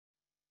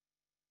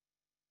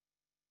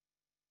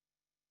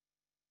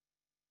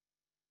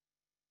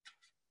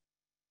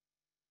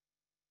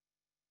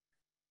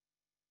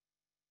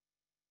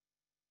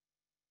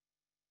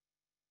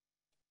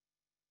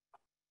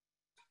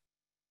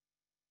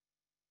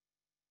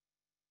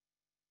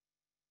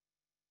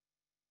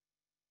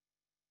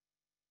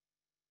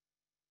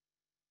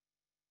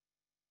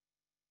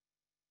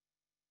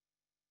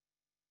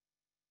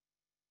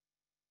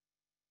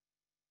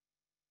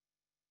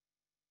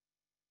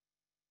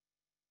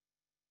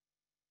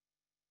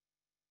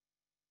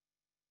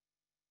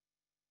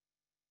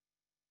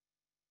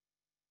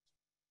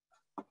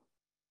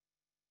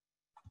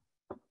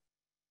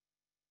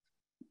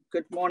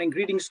Good morning.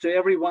 Greetings to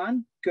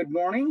everyone. Good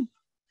morning.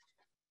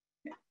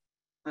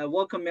 I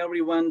welcome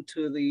everyone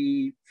to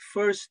the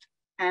first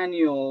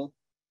annual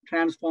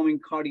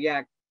Transforming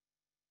Cardiac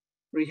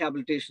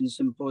Rehabilitation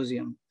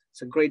Symposium.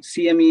 It's a great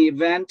CME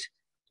event.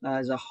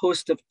 As a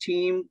host of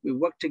team, we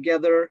work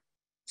together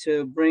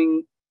to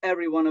bring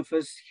every one of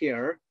us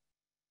here.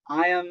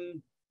 I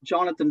am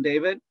Jonathan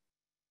David,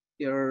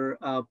 your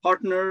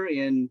partner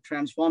in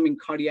Transforming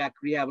Cardiac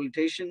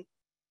Rehabilitation.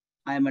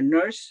 I am a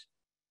nurse,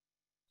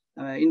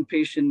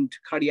 inpatient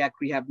cardiac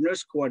rehab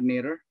nurse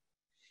coordinator.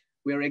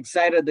 We are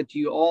excited that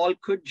you all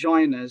could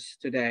join us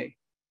today.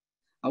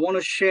 I want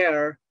to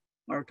share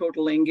our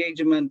total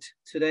engagement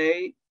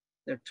today.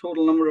 The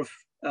total number of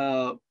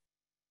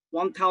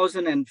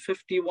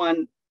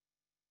 1,051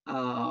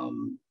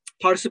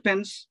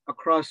 participants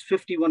across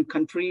 51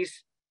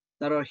 countries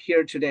that are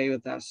here today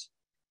with us.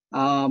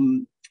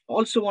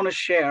 Also want to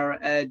share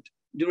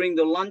during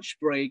the lunch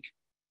break,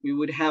 we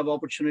would have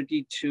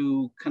opportunity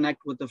to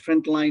connect with the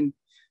frontline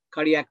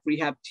cardiac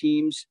rehab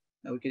teams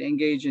that we could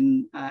engage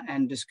in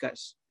and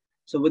discuss.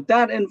 So with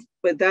that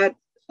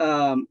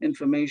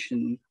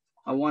information,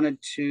 I wanted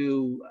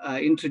to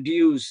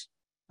introduce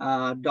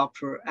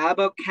Dr.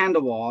 Abha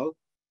Kandawal,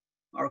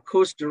 our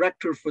course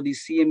director for the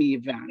CME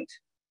event.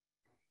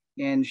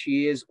 And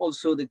she is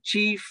also the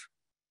chief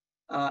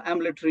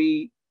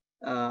ambulatory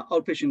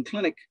outpatient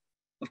clinic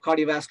of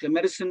cardiovascular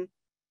medicine.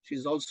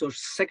 She's also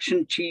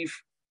section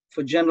chief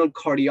for general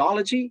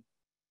cardiology.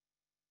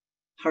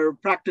 Her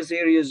practice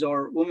areas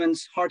are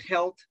women's heart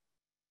health,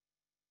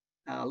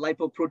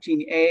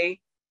 lipoprotein A,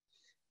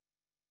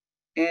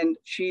 and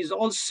she's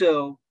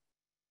also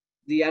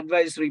the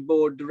advisory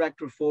board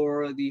director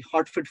for the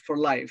Heart Fit for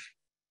Life.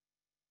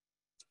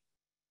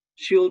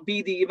 She'll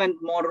be the event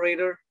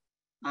moderator.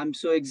 I'm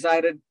so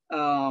excited.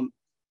 I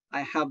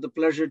have the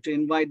pleasure to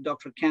invite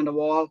Dr.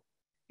 Kandawal,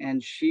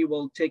 and she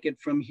will take it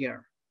from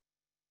here.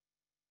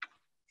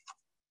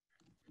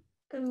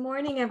 Good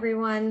morning,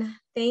 everyone.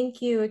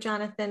 Thank you,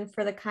 Jonathan,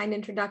 for the kind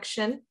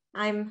introduction.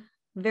 I'm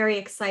very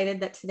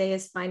excited that today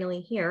is finally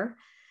here.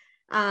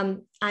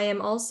 I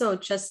am also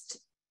just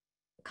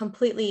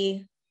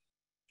completely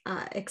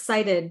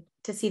excited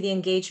to see the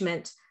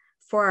engagement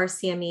for our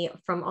CME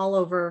from all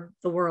over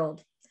the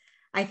world.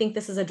 I think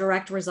this is a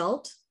direct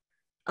result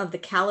of the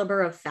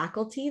caliber of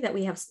faculty that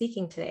we have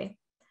speaking today.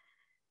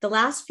 The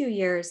last few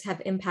years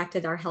have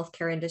impacted our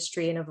healthcare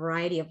industry in a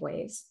variety of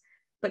ways,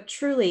 but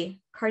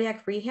truly,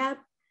 cardiac rehab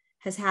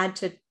has had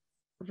to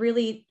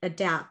really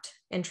adapt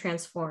and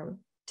transform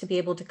to be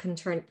able to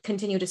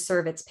continue to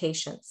serve its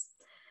patients.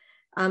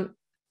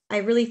 I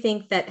really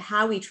think that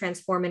how we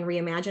transform and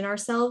reimagine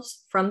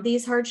ourselves from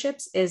these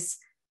hardships is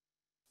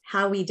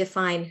how we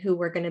define who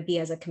we're going to be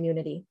as a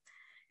community.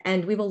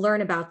 And we will learn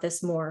about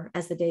this more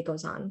as the day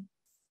goes on.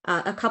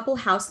 A couple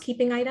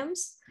housekeeping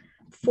items.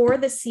 For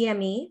the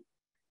CME,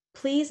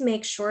 please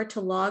make sure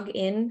to log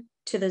in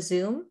to the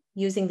Zoom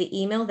using the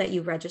email that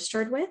you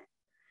registered with.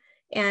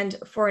 And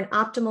for an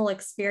optimal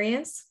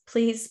experience,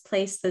 please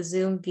place the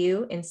Zoom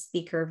view in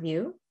speaker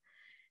view.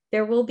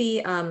 There will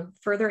be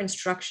further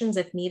instructions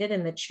if needed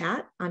in the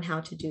chat on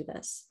how to do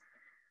this.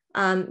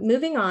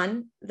 Moving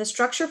on, the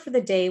structure for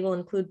the day will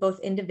include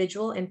both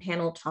individual and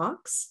panel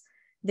talks.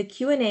 The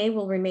Q&A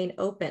will remain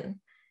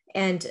open,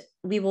 and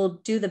we will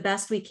do the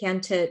best we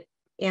can to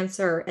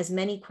answer as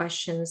many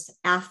questions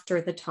after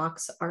the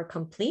talks are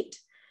complete.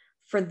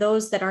 For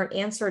those that aren't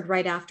answered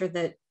right after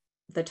the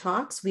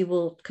talks, we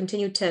will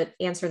continue to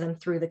answer them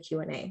through the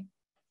Q&A.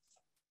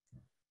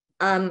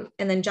 And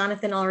then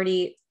Jonathan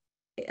already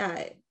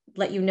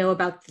let you know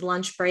about the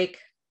lunch break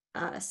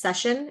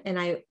session, and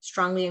I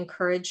strongly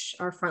encourage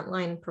our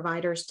frontline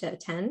providers to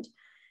attend.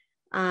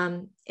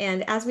 And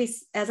as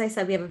I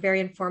said, we have a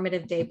very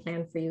informative day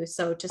planned for you.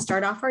 So to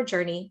start off our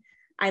journey,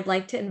 I'd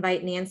like to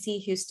invite Nancy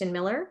Houston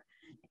Miller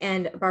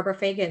and Barbara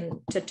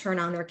Fagan to turn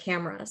on their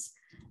cameras.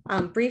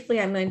 Briefly,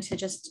 I'm going to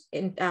just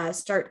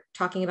start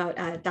talking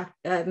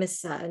about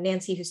Miss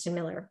Nancy Houston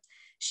Miller.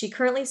 She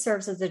currently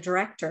serves as the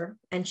Director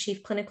and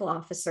Chief Clinical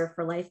Officer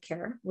for Life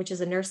Care, which is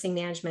a nursing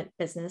management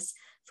business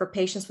for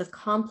patients with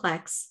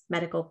complex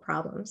medical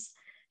problems.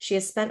 She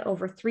has spent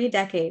over 3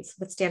 decades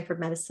with Stanford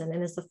Medicine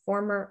and is the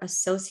former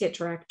Associate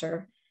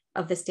Director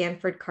of the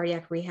Stanford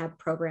Cardiac Rehab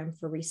Program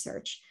for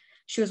Research.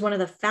 She was one of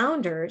the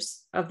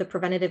founders of the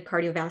Preventative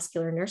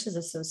Cardiovascular Nurses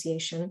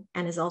Association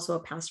and is also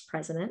a past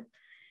president.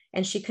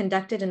 And she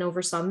conducted and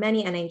oversaw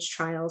many NIH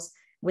trials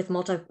with a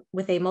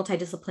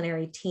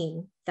multidisciplinary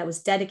team that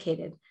was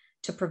dedicated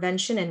to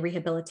prevention and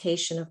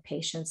rehabilitation of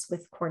patients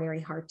with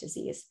coronary heart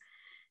disease.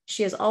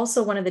 She is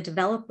also one of the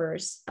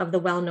developers of the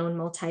well-known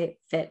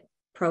multi-fit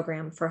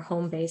program for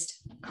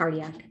home-based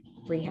cardiac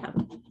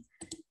rehab.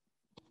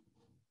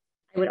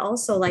 I would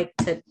also like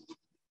to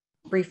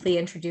briefly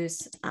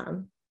introduce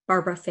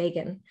Barbara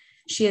Fagan.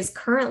 She is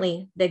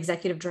currently the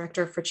Executive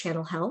Director for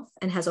Channel Health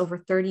and has over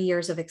 30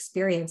 years of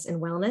experience in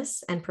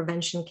wellness and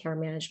prevention care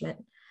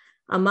management.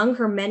 Among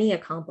her many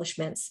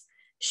accomplishments,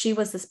 she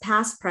was the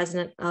past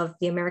president of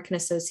the American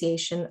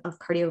Association of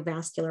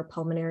Cardiovascular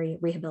Pulmonary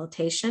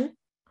Rehabilitation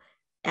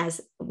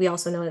as we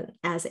also know it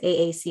as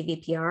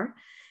AACVPR.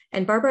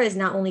 And Barbara is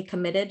not only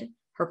committed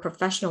her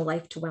professional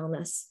life to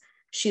wellness,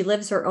 she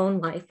lives her own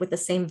life with the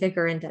same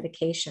vigor and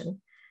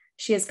dedication.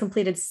 She has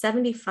completed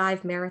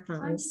 75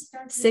 marathons,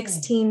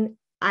 16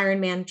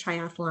 Ironman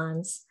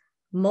triathlons,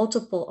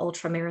 multiple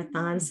ultra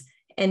marathons,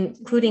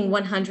 including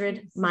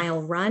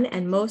 100-mile run,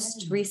 and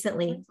most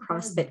recently,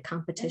 CrossFit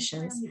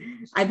competitions.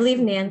 I believe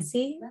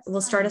Nancy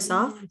will start us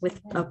off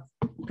with a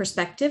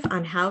perspective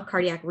on how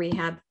cardiac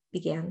rehab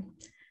began.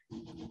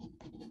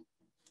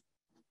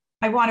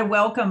 I want to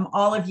welcome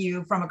all of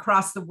you from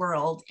across the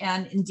world.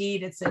 And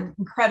indeed, it's an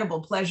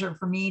incredible pleasure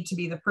for me to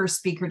be the first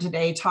speaker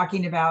today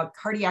talking about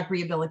cardiac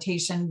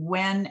rehabilitation.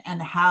 When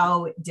and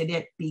how did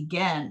it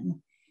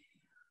begin?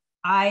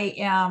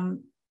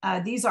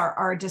 These are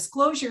our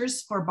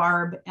disclosures for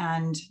Barb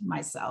and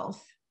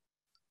myself.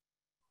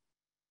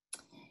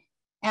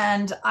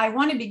 And I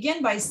want to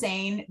begin by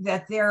saying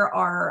that there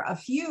are a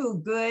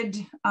few good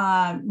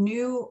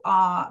new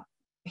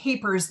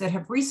papers that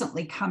have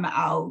recently come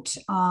out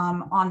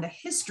on the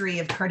history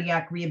of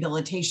cardiac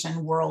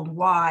rehabilitation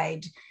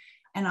worldwide.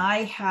 And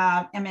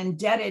I am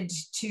indebted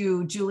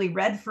to Julie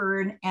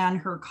Redfern and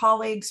her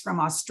colleagues from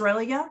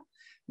Australia.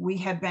 We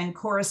have been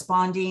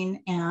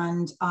corresponding,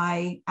 and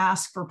I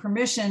asked for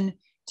permission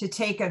to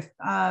take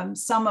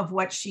some of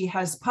what she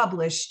has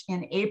published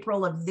in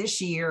April of this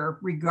year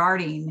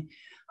regarding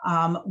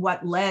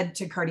what led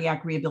to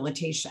cardiac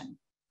rehabilitation.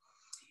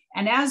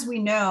 And as we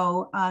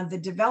know, the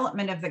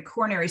development of the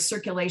coronary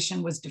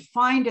circulation was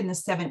defined in the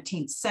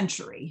 17th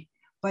century,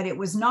 but it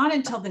was not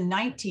until the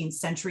 19th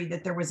century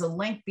that there was a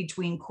link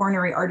between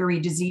coronary artery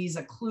disease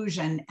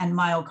occlusion and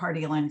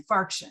myocardial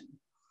infarction.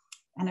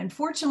 And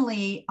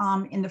unfortunately,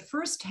 in the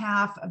first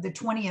half of the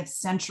 20th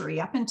century,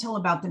 up until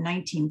about the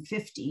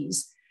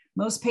 1950s,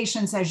 most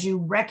patients, as you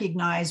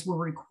recognize, were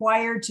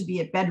required to be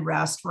at bed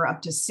rest for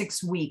up to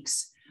 6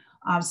 weeks,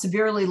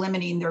 severely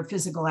limiting their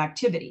physical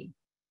activity.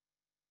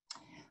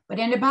 But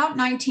in about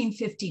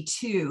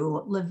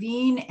 1952,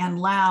 Levine and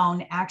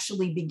Lown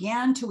actually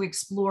began to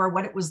explore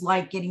what it was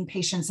like getting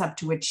patients up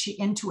to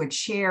into a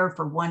chair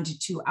for 1 to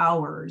 2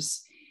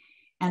 hours.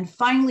 And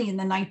finally, in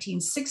the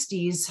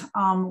 1960s,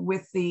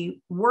 with the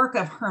work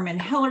of Hermann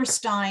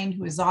Hellerstein,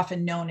 who is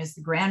often known as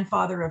the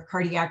grandfather of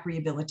cardiac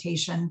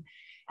rehabilitation,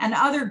 and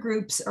other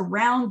groups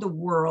around the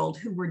world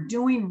who were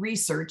doing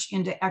research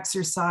into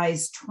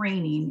exercise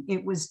training,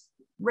 it was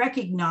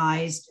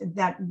recognized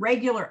that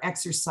regular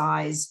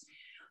exercise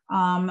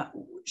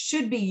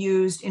should be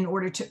used in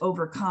order to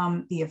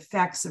overcome the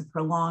effects of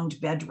prolonged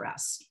bed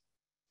rest.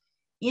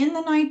 In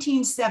the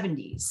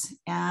 1970s,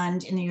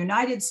 and in the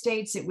United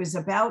States, it was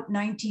about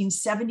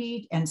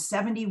 1970 and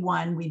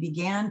 71, we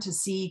began to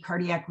see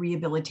cardiac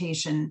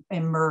rehabilitation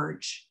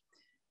emerge.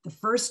 The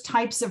first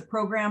types of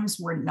programs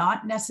were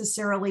not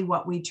necessarily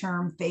what we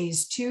term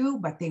phase 2,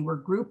 but they were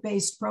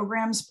group-based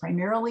programs,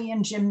 primarily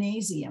in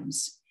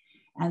gymnasiums.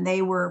 And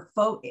they were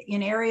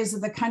in areas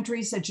of the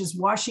country such as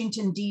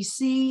Washington,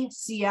 D.C.,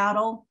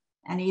 Seattle,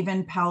 and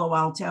even Palo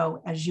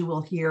Alto, as you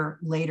will hear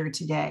later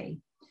today.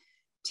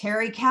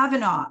 Terry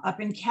Kavanagh up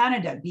in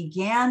Canada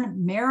began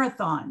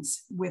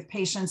marathons with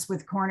patients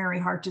with coronary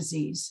heart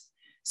disease.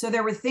 So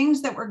there were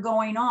things that were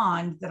going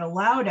on that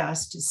allowed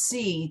us to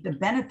see the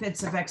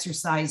benefits of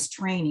exercise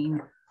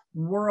training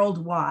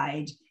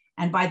worldwide.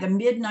 And by the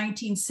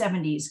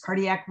mid-1970s,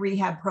 cardiac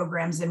rehab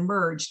programs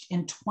emerged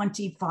in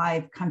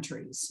 25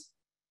 countries.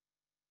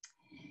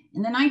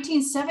 In the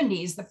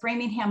 1970s, the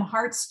Framingham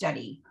Heart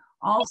Study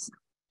also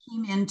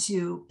came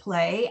into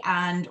play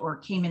or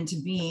came into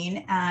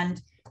being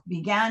and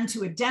began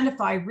to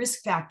identify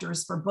risk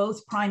factors for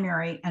both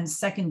primary and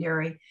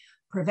secondary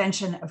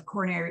prevention of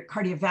coronary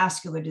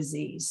cardiovascular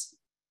disease.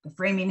 The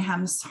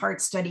Framingham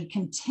Heart Study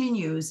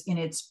continues in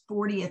its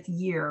 40th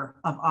year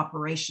of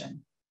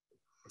operation.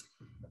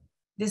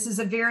 This is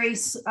a very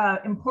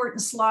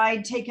important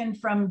slide taken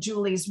from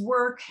Julie's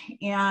work,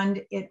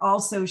 and it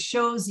also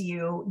shows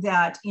you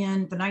that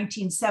in the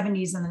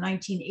 1970s and the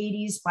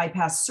 1980s,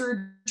 bypass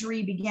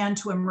surgery began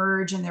to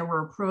emerge, and there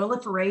were a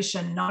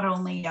proliferation not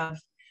only of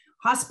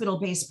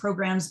hospital-based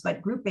programs,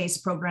 but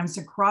group-based programs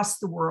across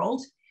the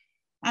world.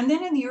 And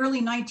then in the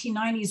early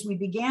 1990s, we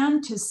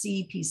began to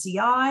see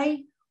PCI.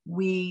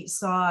 We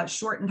saw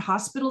shortened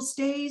hospital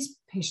stays,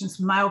 patients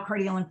with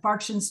myocardial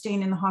infarction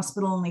staying in the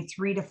hospital only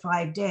 3 to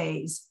 5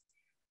 days.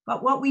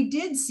 But what we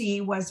did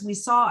see was we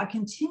saw a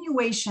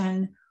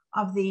continuation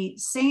of the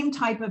same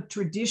type of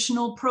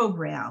traditional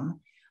program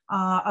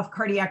of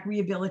cardiac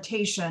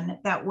rehabilitation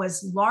that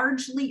was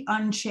largely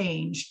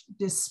unchanged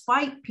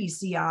despite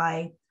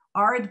PCI,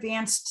 our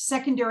advanced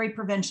secondary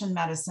prevention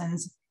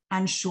medicines,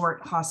 and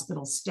short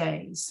hospital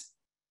stays.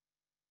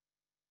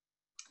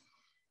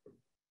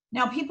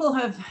 Now, people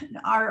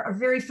are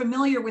very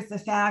familiar with the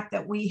fact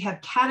that we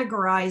have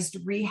categorized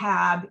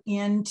rehab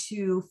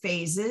into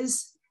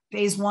phases.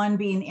 Phase 1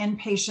 being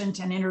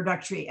inpatient and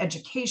introductory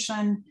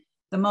education.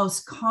 The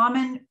most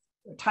common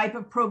type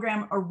of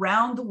program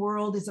around the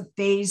world is a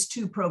phase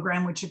 2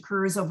 program, which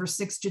occurs over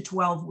 6 to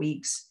 12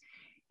 weeks.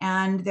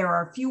 And there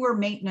are fewer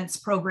maintenance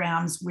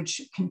programs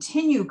which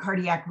continue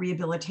cardiac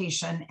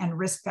rehabilitation and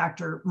risk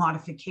factor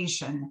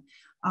modification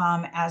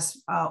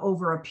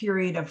over a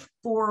period of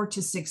 4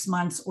 to 6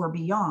 months or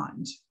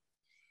beyond.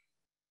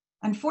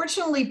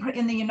 Unfortunately,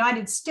 in the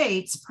United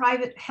States,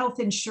 private health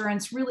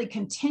insurance really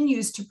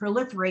continues to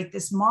proliferate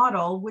this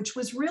model, which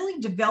was really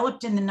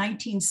developed in the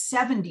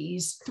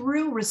 1970s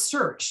through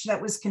research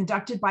that was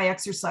conducted by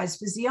exercise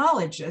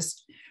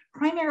physiologists,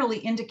 primarily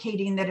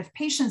indicating that if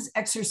patients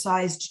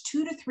exercised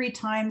 2 to 3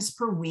 times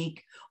per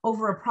week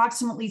over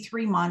approximately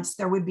 3 months,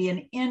 there would be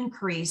an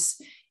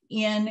increase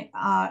in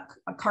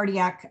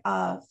cardiac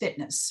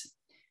fitness.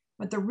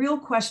 But the real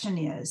question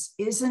is,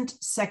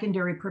 isn't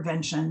secondary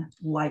prevention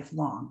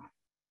lifelong?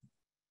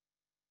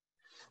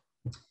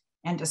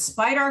 And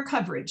despite our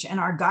coverage and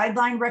our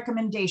guideline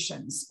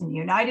recommendations, in the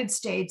United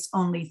States,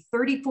 only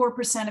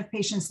 34% of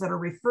patients that are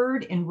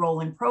referred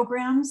enroll in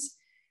programs,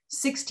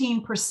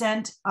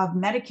 16% of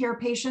Medicare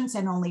patients,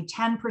 and only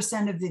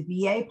 10% of the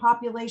VA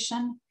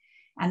population.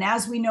 And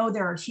as we know,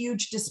 there are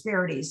huge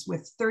disparities,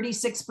 with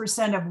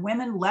 36% of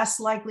women less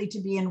likely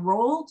to be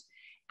enrolled,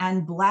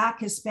 and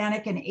Black,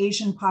 Hispanic, and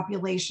Asian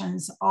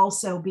populations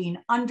also being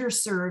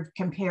underserved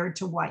compared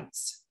to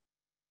whites.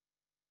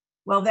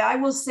 Well, I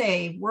will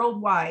say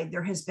worldwide,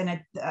 there has been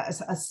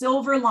a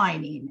silver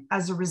lining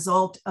as a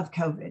result of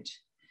COVID.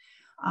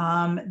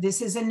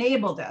 This has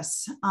enabled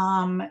us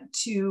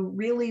to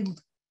really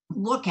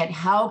look at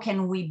how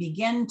can we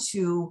begin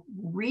to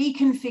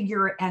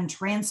reconfigure and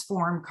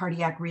transform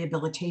cardiac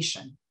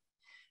rehabilitation.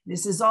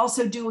 This is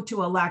also due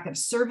to a lack of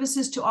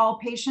services to all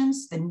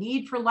patients, the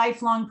need for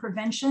lifelong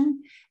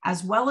prevention,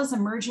 as well as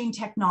emerging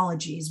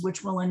technologies,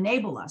 which will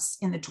enable us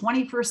in the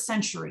 21st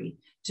century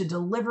to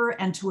deliver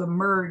and to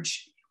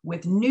emerge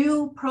with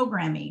new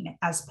programming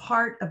as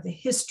part of the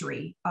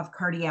history of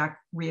cardiac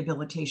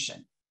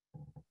rehabilitation.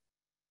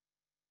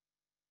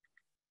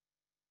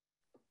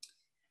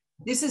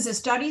 This is a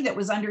study that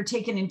was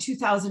undertaken in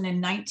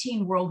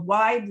 2019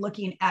 worldwide,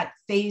 looking at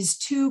phase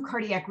 2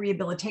 cardiac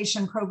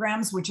rehabilitation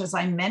programs, which, as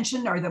I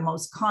mentioned, are the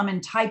most common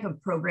type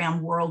of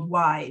program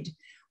worldwide,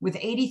 with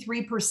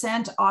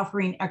 83%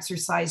 offering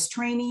exercise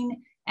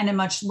training and a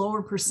much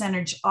lower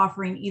percentage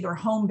offering either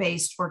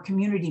home-based or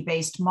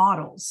community-based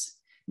models.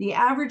 The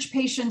average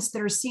patients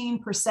that are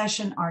seen per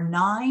session are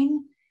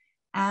 9,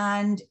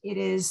 and it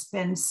has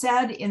been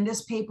said in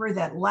this paper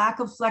that lack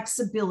of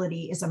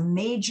flexibility is a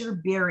major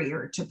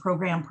barrier to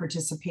program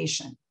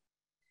participation.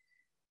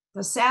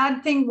 The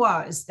sad thing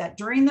was that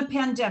during the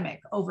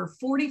pandemic, over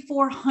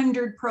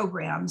 4,400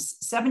 programs,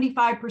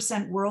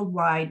 75%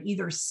 worldwide,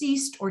 either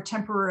ceased or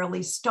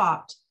temporarily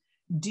stopped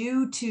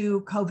due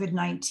to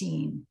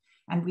COVID-19.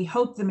 And we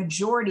hope the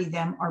majority of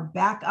them are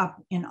back up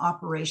in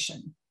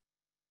operation.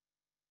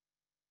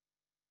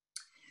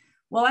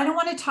 Well, I don't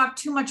want to talk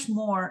too much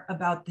more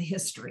about the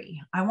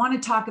history. I want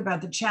to talk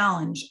about the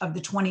challenge of the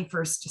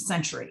 21st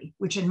century,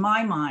 which in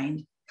my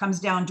mind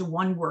comes down to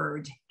one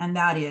word, and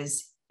that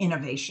is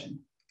innovation.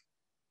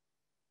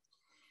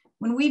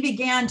 When we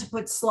began to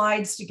put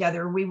slides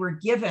together, we were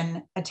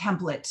given a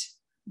template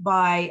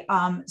by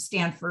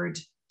Stanford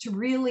to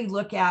really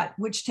look at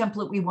which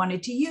template we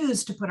wanted to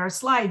use to put our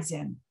slides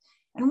in.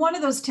 And one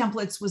of those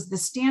templates was the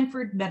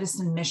Stanford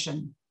Medicine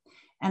Mission.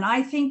 And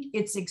I think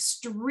it's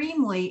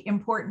extremely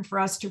important for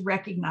us to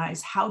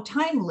recognize how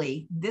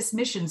timely this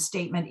mission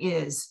statement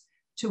is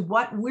to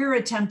what we're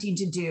attempting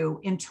to do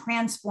in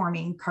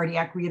transforming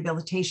cardiac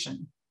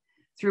rehabilitation.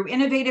 Through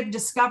innovative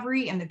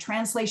discovery and the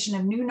translation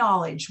of new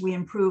knowledge, we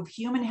improve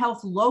human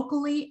health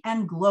locally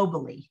and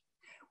globally.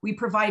 We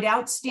provide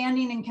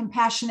outstanding and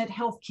compassionate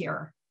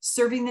healthcare,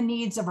 serving the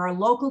needs of our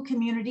local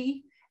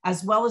community,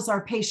 as well as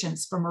our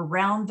patients from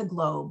around the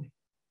globe.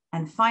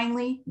 And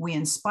finally, we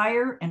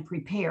inspire and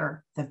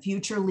prepare the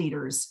future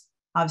leaders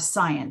of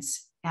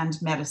science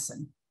and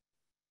medicine.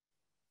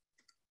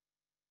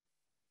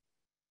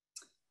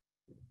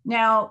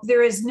 Now,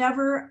 there is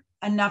never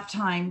enough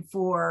time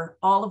for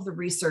all of the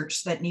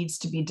research that needs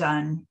to be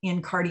done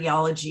in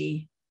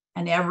cardiology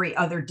and every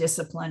other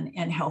discipline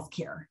in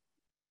healthcare.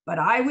 But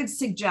I would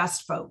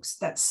suggest, folks,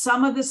 that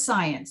some of the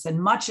science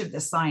and much of the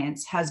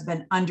science has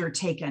been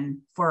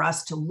undertaken for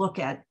us to look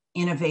at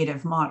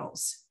innovative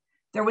models.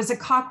 There was a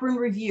Cochrane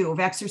review of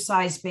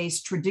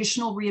exercise-based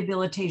traditional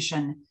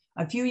rehabilitation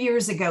a few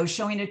years ago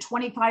showing a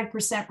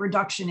 25%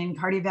 reduction in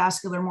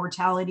cardiovascular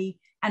mortality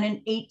and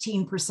an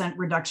 18%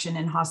 reduction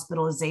in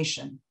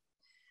hospitalization.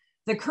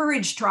 The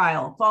COURAGE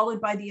trial,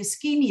 followed by the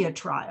ischemia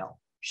trial,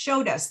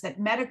 showed us that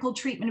medical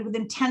treatment with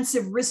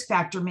intensive risk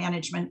factor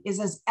management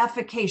is as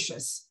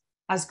efficacious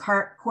as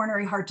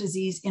coronary heart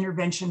disease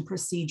intervention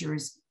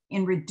procedures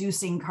in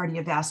reducing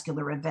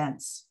cardiovascular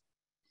events.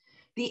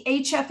 The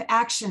HF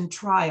Action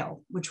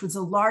trial, which was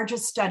the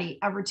largest study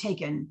ever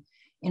taken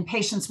in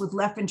patients with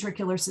left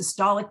ventricular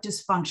systolic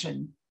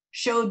dysfunction,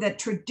 showed that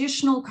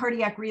traditional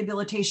cardiac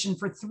rehabilitation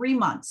for 3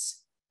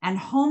 months and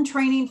home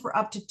training for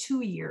up to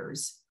 2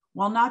 years,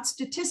 while not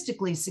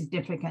statistically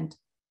significant,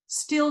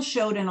 still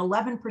showed an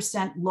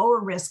 11% lower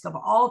risk of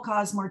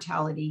all-cause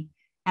mortality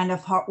and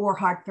or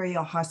heart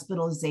failure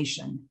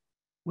hospitalization,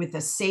 with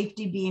the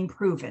safety being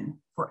proven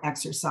for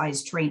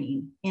exercise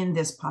training in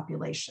this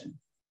population.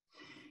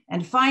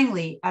 And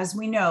finally, as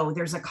we know,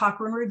 there's a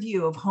Cochrane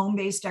review of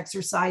home-based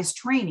exercise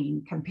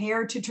training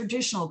compared to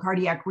traditional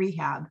cardiac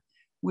rehab,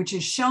 which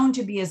is shown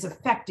to be as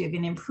effective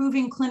in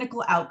improving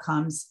clinical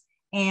outcomes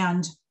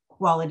and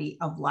quality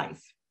of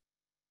life.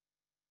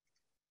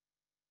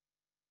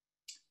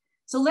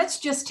 So let's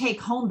just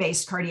take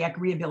home-based cardiac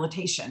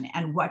rehabilitation,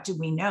 and what do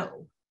we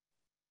know?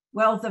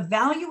 Well, the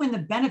value and the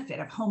benefit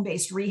of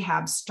home-based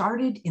rehab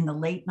started in the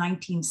late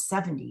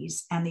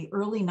 1970s and the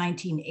early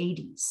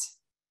 1980s.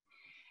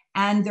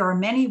 And there are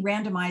many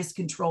randomized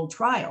controlled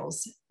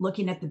trials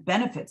looking at the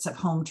benefits of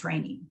home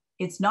training.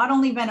 It's not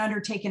only been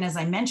undertaken, as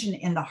I mentioned,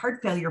 in the heart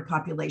failure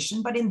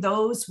population, but in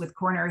those with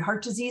coronary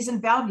heart disease and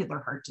valvular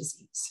heart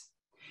disease.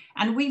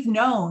 And we've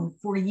known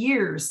for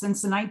years,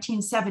 since the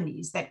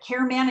 1970s, that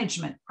care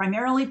management,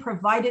 primarily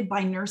provided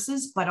by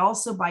nurses, but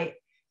also by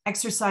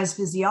exercise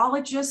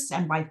physiologists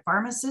and by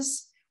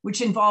pharmacists,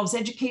 which involves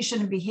education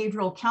and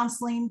behavioral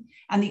counseling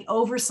and the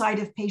oversight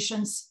of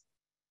patients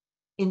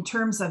in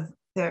terms of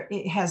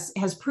it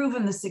has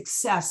proven the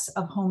success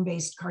of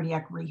home-based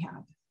cardiac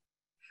rehab.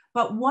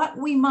 But what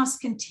we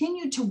must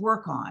continue to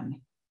work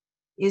on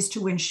is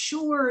to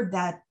ensure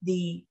that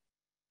the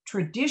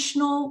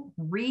traditional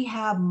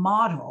rehab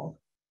model,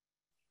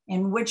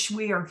 in which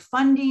we are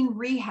funding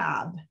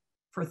rehab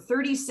for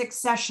 36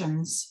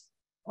 sessions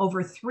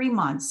over 3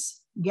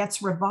 months,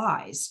 gets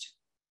revised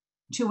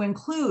to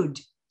include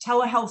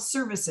telehealth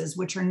services,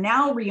 which are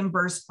now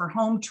reimbursed for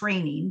home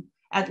training,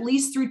 at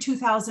least through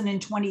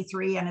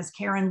 2023, and as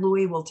Karen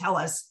Louie will tell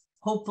us,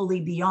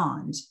 hopefully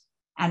beyond.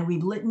 And we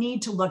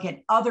need to look at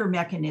other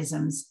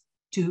mechanisms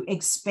to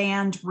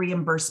expand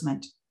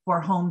reimbursement for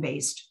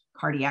home-based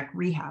cardiac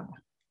rehab.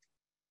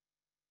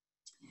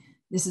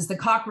 This is the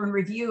Cochrane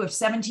review of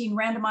 17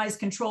 randomized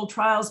controlled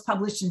trials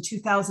published in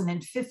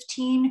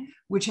 2015,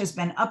 which has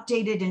been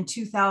updated in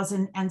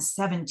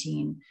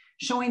 2017,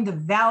 showing the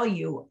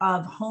value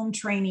of home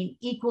training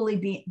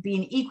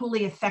being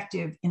equally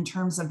effective in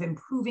terms of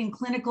improving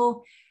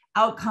clinical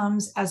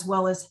outcomes as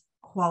well as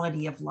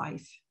quality of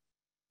life.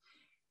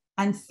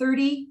 And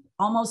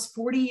almost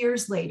 40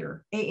 years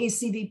later,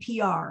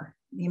 AACVPR,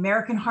 the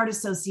American Heart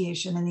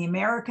Association, and the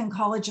American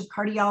College of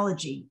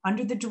Cardiology,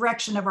 under the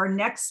direction of our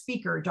next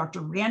speaker,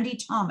 Dr. Randy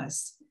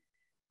Thomas,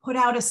 put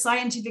out a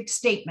scientific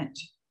statement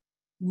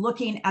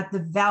looking at the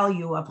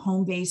value of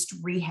home-based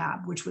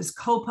rehab, which was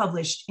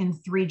co-published in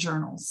 3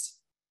 journals.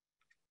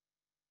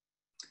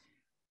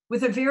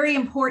 With a very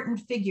important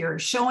figure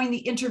showing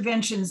the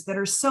interventions that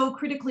are so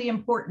critically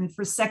important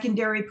for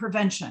secondary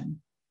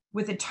prevention,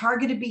 with the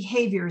targeted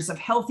behaviors of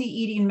healthy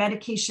eating,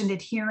 medication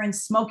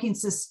adherence,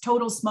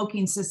 total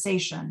smoking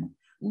cessation,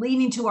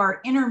 leading to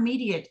our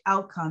intermediate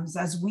outcomes,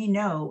 as we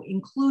know,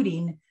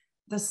 including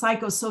the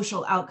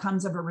psychosocial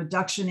outcomes of a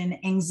reduction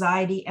in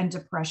anxiety and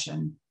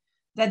depression,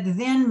 that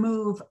then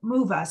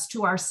move us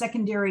to our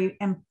secondary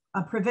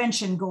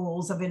prevention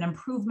goals of an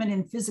improvement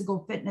in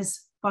physical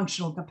fitness,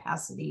 functional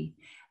capacity,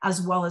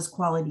 as well as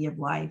quality of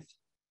life.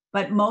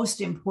 But most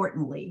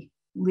importantly,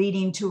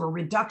 leading to a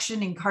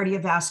reduction in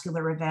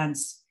cardiovascular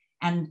events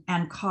and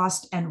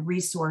cost and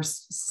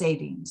resource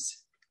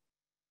savings.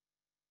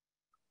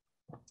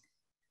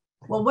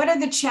 Well, what are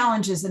the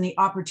challenges and the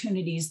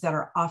opportunities that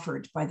are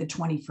offered by the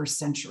 21st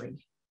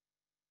century?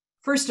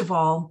 First of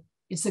all,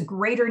 it's a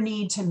greater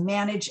need to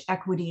manage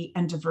equity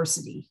and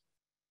diversity.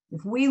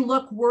 If we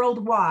look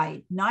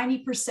worldwide,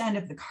 90%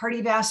 of the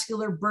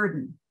cardiovascular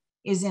burden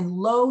is in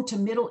low to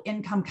middle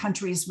income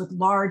countries with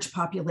large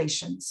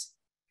populations.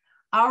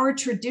 Our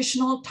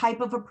traditional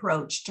type of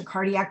approach to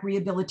cardiac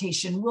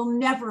rehabilitation will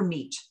never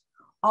meet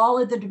all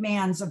of the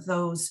demands of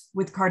those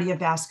with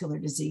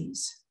cardiovascular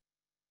disease.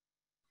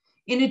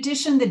 In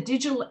addition, the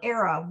digital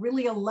era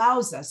really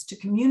allows us to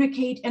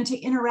communicate and to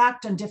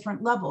interact on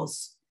different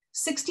levels.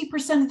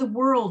 60% of the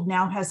world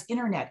now has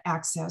internet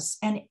access,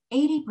 and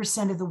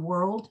 80% of the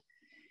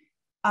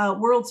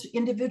world's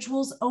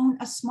individuals own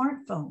a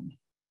smartphone.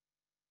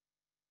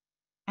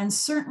 And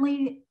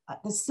certainly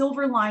the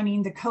silver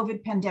lining, the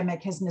COVID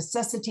pandemic has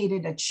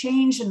necessitated a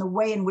change in the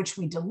way in which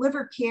we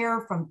deliver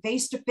care, from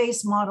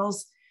face-to-face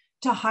models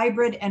to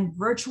hybrid and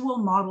virtual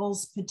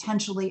models,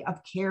 potentially, of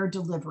care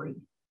delivery.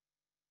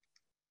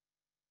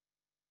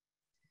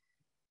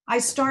 I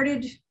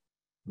started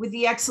with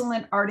the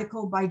excellent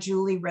article by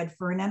Julie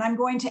Redfern, and I'm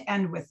going to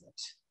end with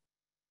it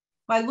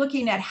by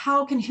looking at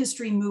how can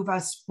history move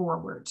us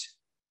forward.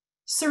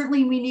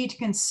 Certainly, we need to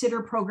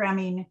consider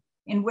programming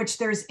in which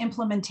there's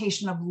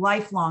implementation of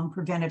lifelong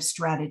preventive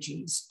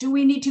strategies. Do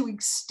we need to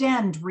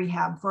extend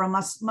rehab for a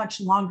much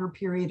longer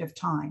period of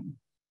time?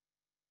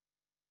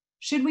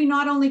 Should we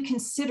not only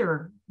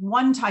consider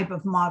one type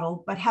of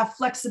model, but have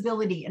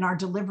flexibility in our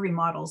delivery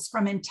models,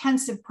 from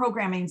intensive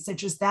programming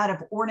such as that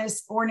of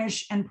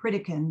Ornish and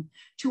Pritikin,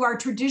 to our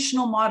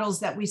traditional models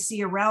that we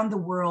see around the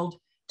world,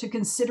 to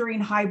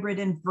considering hybrid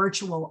and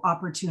virtual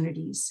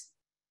opportunities?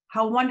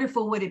 How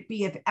wonderful would it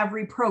be if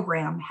every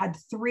program had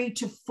 3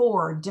 to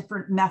 4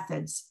 different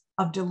methods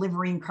of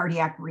delivering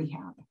cardiac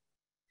rehab.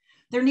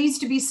 There needs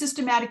to be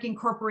systematic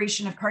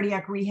incorporation of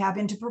cardiac rehab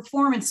into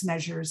performance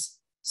measures,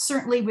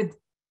 certainly with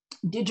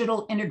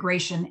digital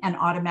integration and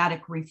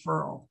automatic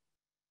referral.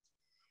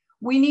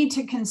 We need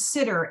to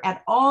consider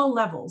at all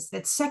levels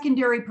that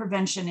secondary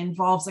prevention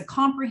involves a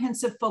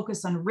comprehensive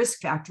focus on risk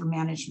factor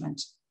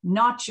management,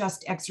 not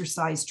just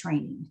exercise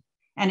training,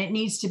 and it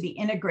needs to be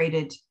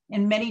integrated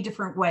in many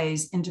different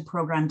ways into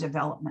program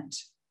development.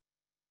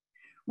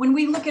 When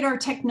we look at our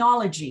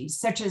technology,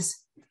 such as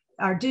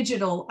our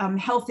digital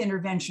health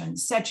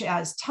interventions, such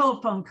as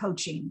telephone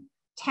coaching,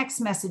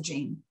 text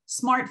messaging,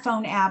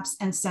 smartphone apps,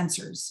 and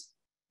sensors,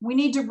 we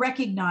need to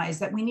recognize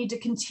that we need to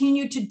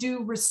continue to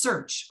do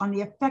research on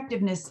the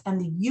effectiveness and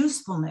the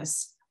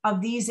usefulness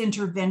of these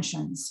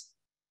interventions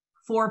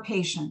for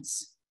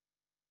patients.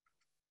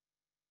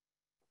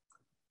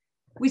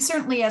 We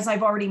certainly, as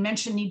I've already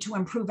mentioned, need to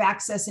improve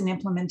access and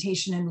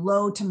implementation in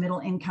low to middle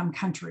income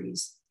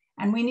countries.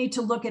 And we need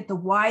to look at the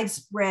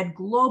widespread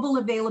global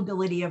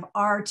availability of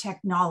our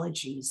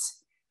technologies,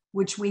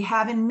 which we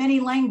have in many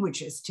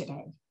languages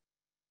today.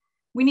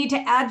 We need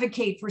to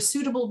advocate for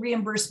suitable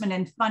reimbursement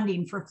and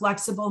funding for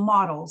flexible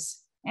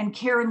models. And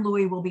Karen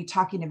Louie will be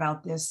talking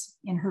about this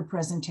in her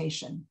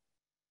presentation.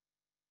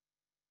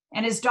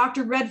 And as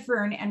Dr.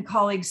 Redfern and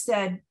colleagues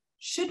said,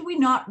 should we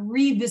not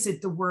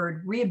revisit the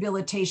word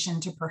rehabilitation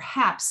to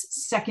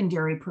perhaps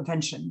secondary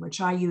prevention, which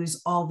I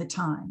use all the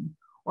time,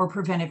 or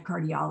preventive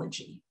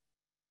cardiology?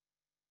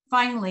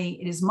 Finally,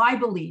 it is my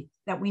belief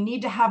that we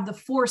need to have the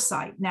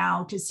foresight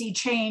now to see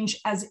change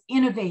as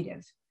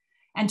innovative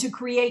and to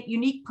create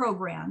unique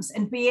programs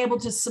and be able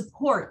to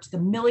support the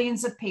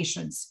millions of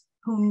patients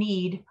who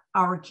need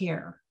our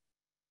care.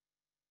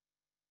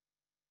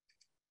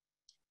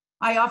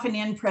 I often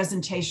end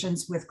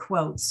presentations with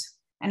quotes,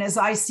 and as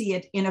I see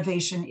it,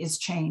 innovation is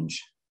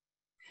change.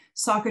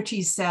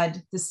 Socrates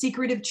said, "The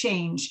secret of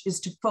change is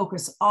to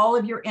focus all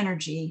of your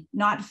energy,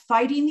 not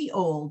fighting the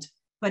old,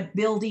 but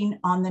building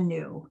on the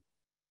new."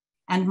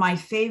 And my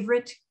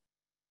favorite,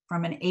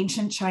 from an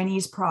ancient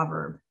Chinese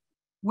proverb,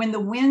 "When the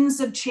winds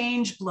of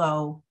change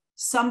blow,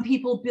 some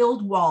people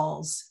build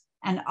walls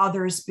and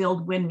others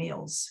build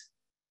windmills."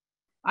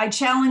 I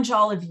challenge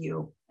all of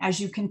you, as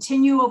you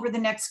continue over the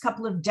next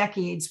couple of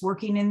decades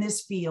working in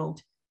this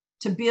field,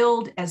 to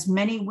build as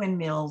many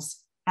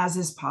windmills as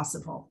is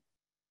possible.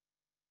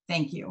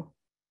 Thank you.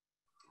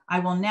 I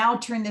will now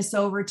turn this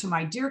over to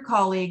my dear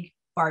colleague,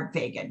 Bart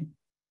Fagan.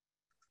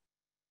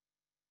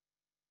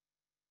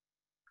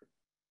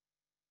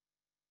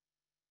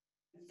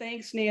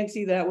 Thanks,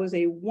 Nancy. That was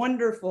a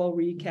wonderful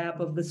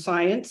recap of the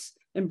science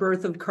and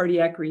birth of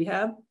cardiac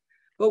rehab.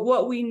 But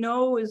what we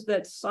know is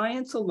that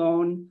science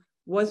alone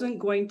wasn't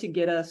going to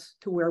get us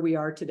to where we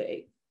are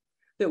today,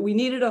 that we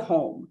needed a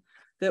home,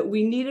 that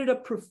we needed a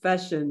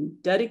profession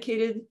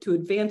dedicated to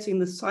advancing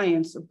the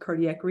science of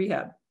cardiac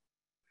rehab.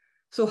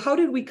 So how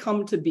did we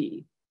come to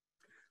be?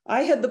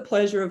 I had the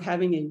pleasure of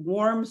having a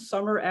warm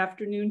summer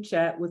afternoon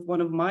chat with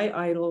one of my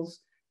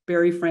idols,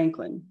 Barry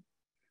Franklin.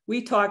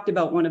 We talked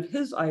about one of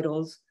his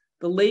idols,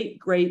 the late,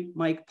 great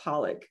Mike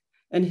Pollock,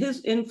 and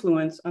his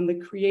influence on the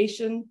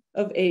creation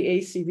of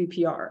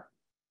AACVPR.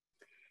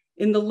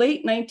 In the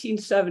late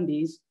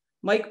 1970s,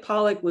 Mike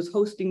Pollock was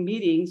hosting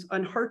meetings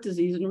on heart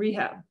disease and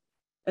rehab,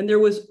 and there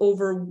was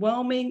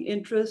overwhelming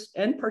interest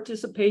and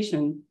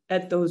participation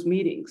at those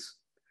meetings.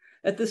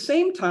 At the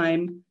same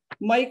time,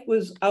 Mike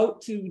was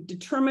out to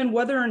determine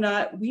whether or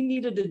not we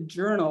needed a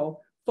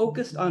journal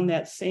focused on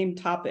that same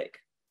topic.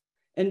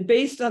 And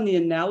based on the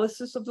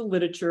analysis of the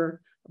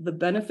literature of the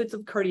benefits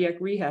of cardiac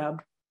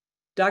rehab,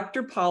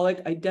 Dr.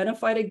 Pollock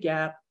identified a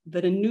gap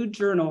that a new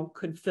journal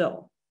could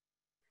fill.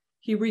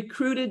 He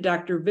recruited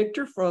Dr.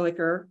 Victor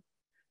Fröhlicher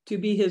to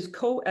be his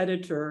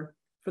co-editor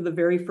for the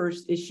very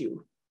first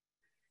issue.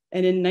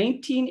 And in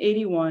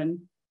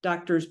 1981,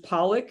 Drs.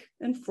 Pollock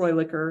and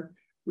Fröhlicher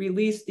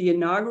released the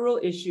inaugural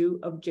issue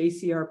of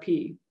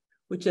JCRP,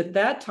 which at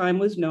that time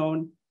was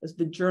known as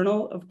the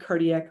Journal of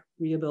Cardiac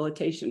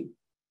Rehabilitation.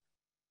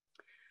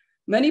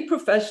 Many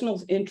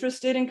professionals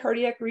interested in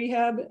cardiac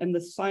rehab and the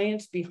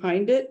science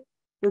behind it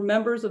were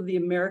members of the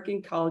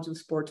American College of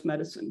Sports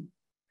Medicine.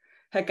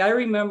 Heck, I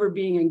remember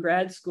being in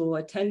grad school,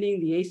 attending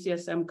the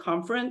ACSM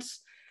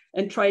conference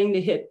and trying to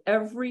hit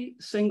every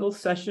single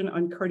session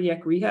on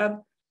cardiac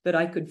rehab that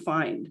I could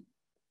find.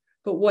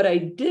 But what I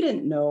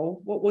didn't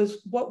know what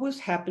was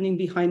happening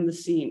behind the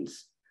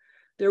scenes.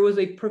 There was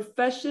a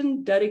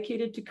profession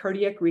dedicated to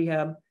cardiac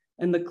rehab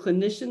and the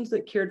clinicians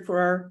that cared for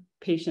our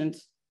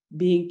patients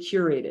being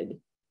curated.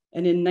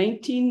 And in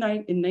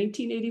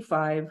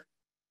 1985,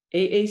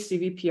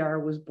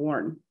 AACVPR was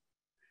born.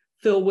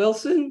 Phil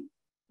Wilson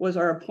was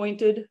our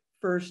appointed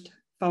first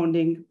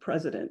founding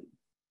president.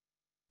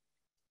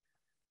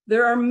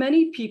 There are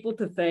many people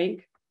to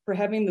thank for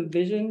having the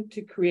vision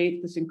to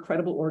create this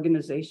incredible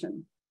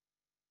organization.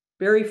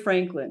 Barry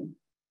Franklin,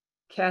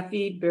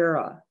 Kathy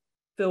Barra,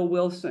 Phil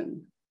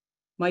Wilson,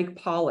 Mike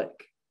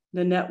Pollock,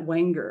 Nanette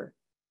Wenger,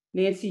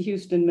 Nancy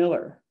Houston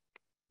Miller,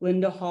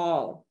 Linda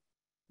Hall,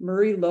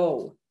 Murray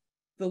Lowe.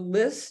 The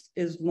list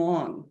is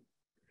long.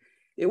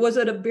 It was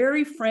at a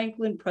Barry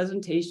Franklin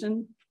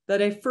presentation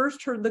that I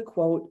first heard the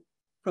quote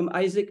from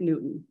Isaac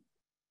Newton: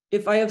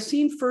 "If I have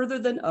seen further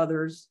than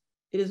others,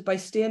 it is by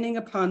standing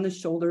upon the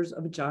shoulders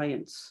of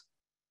giants."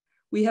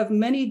 We have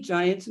many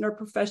giants in our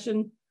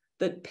profession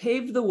that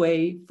paved the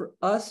way for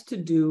us to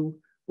do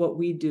what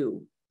we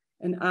do.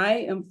 And I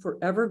am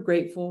forever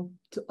grateful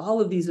to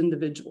all of these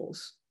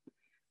individuals.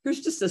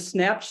 Here's just a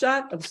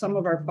snapshot of some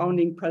of our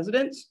founding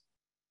presidents.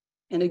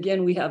 And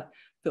again, we have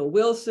Phil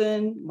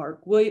Wilson,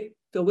 Mark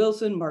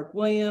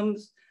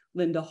Williams,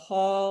 Linda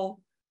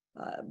Hall,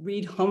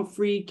 Reed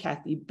Humphrey,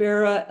 Kathy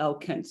Barra, L.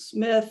 Kent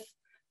Smith,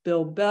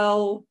 Bill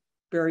Bell,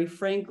 Barry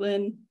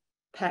Franklin,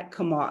 Pat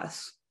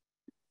Kamas.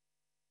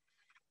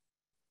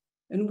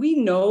 And we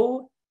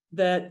know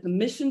that the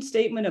mission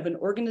statement of an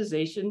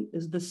organization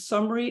is the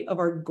summary of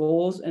our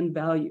goals and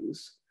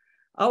values.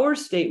 Our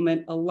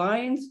statement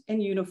aligns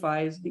and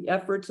unifies the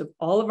efforts of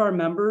all of our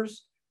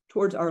members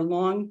towards our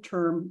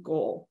long-term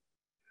goal.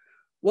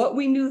 What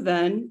we knew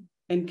then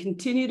and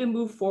continue to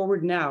move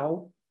forward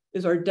now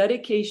is our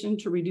dedication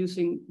to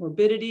reducing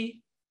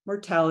morbidity,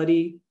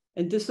 mortality,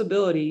 and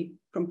disability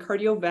from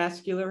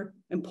cardiovascular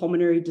and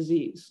pulmonary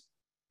disease.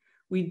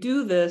 We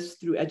do this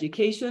through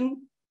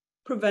education,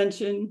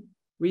 prevention,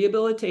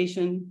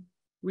 rehabilitation,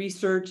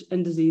 research,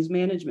 and disease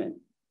management.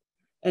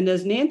 And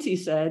as Nancy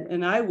said,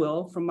 and I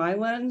will, from my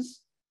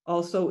lens,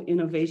 also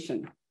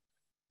innovation.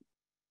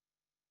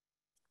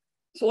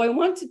 So I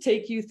want to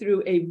take you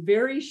through a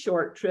very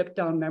short trip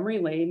down memory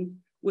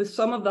lane with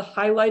some of the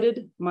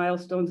highlighted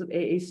milestones of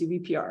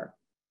AACVPR.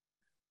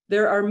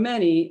 There are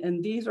many,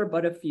 and these are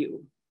but a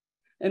few.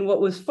 And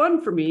what was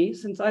fun for me,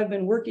 since I've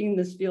been working in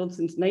this field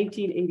since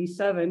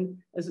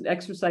 1987 as an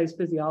exercise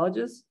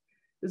physiologist,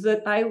 is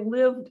that I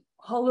lived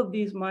all of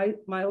these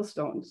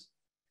milestones.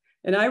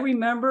 And I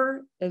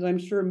remember, as I'm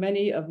sure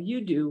many of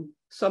you do,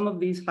 some of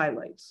these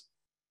highlights.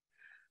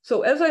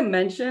 So as I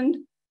mentioned,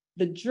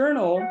 the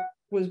journal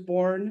was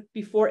born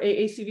before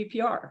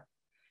AACVPR.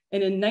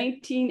 And in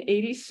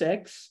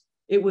 1986,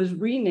 it was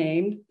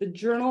renamed the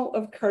Journal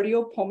of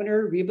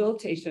Cardiopulmonary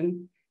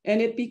Rehabilitation, and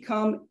it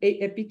became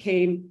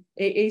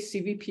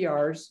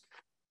AACVPR's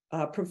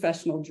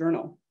professional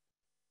journal.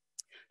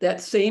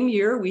 That same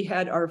year, we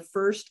had our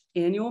first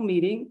annual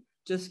meeting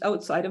just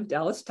outside of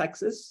Dallas,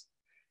 Texas.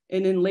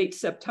 And in late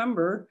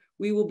September,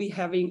 we will be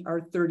having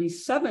our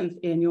 37th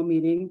annual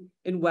meeting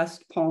in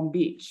West Palm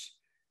Beach.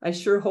 I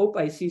sure hope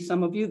I see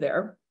some of you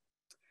there.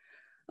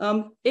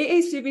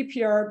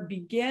 AACVPR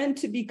began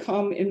to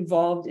become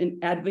involved in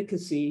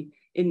advocacy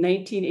in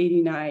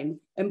 1989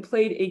 and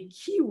played a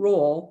key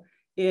role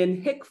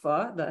in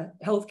HCFA, the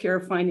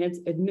Healthcare Finance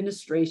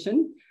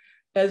Administration,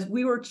 as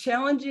we were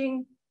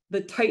challenging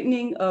the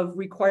tightening of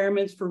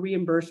requirements for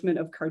reimbursement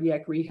of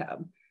cardiac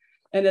rehab.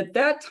 And at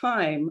that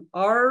time,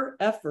 our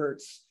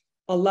efforts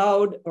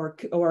allowed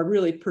or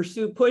really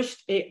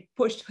pushed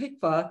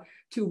HCFA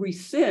to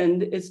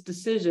rescind its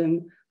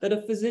decision that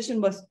a physician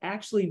must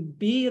actually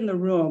be in the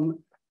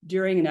room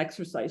during an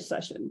exercise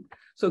session.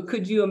 So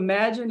could you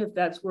imagine if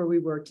that's where we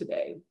were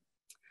today?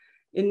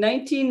 In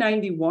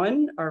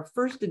 1991, our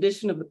first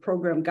edition of the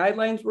program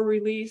guidelines were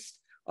released,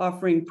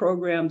 offering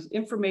programs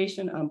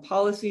information on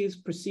policies,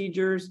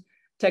 procedures,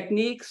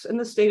 techniques, and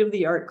the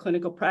state-of-the-art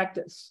clinical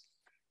practice.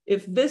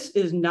 If this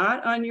is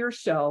not on your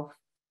shelf,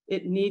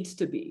 it needs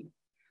to be.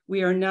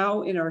 We are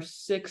now in our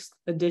 6th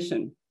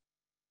edition.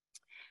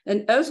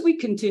 And as we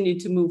continue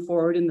to move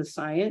forward in the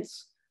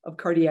science of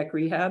cardiac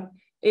rehab,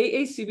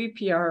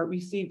 AACVPR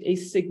received a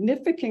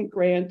significant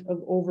grant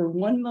of over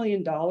 $1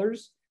 million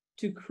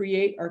to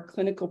create our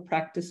clinical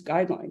practice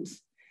guidelines.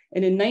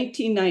 And in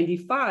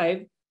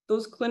 1995,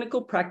 those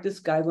clinical practice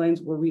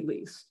guidelines were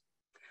released.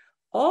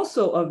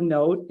 Also of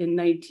note, in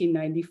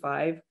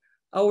 1995,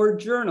 our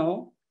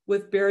journal,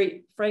 with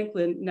Barry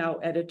Franklin, now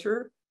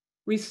editor,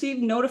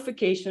 received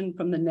notification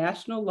from the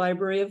National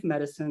Library of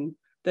Medicine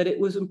that it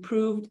was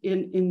improved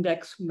in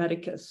Index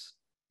Medicus.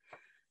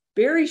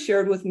 Barry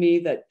shared with me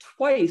that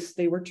twice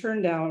they were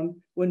turned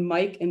down when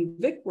Mike and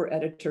Vic were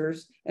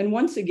editors, and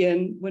once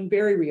again when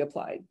Barry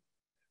reapplied.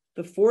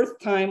 The 4th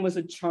time was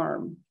a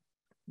charm.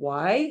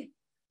 Why?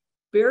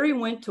 Barry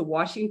went to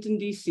Washington,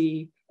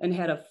 D.C. and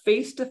had a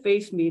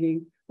face-to-face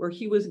meeting where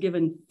he was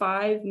given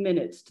 5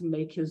 minutes to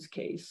make his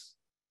case,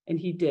 and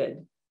he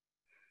did.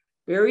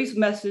 Barry's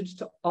message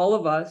to all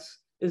of us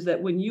is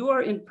that when you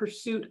are in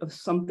pursuit of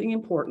something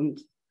important,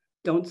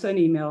 don't send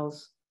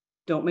emails,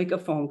 don't make a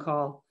phone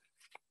call,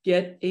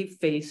 get a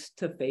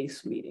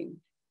face-to-face meeting.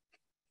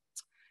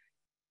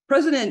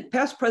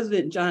 Past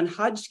President John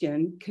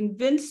Hodgkin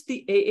convinced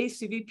the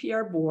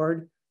AACVPR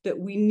board that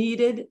we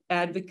needed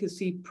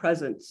advocacy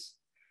presence.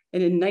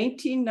 And in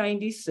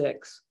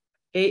 1996,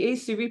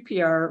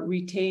 AACVPR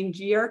retained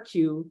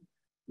GRQ,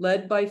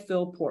 led by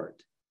Phil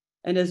Port.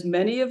 And as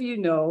many of you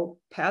know,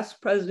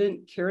 past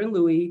President Karen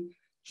Louie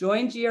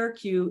joined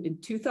GRQ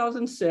in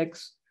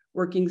 2006,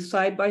 working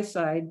side by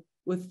side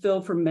with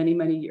Phil for many,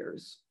 many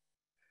years.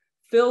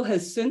 Phil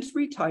has since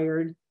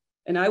retired,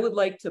 and I would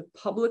like to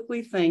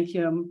publicly thank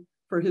him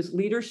for his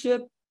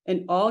leadership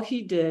and all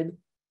he did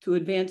to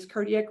advance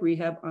cardiac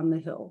rehab on the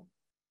Hill.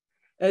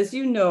 As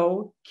you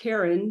know,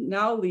 Karen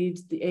now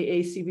leads the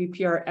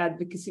AACVPR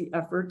advocacy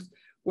efforts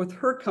with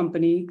her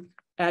company,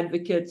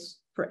 Advocates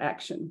for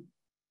Action.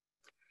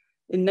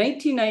 In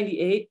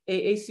 1998,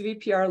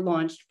 AACVPR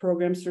launched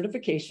program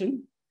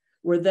certification,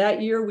 where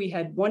that year we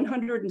had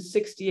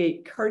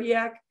 168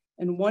 cardiac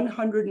and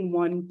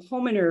 101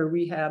 pulmonary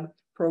rehab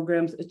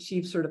programs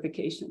achieve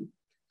certification.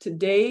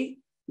 Today,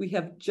 we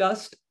have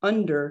just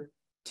under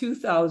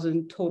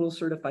 2,000 total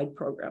certified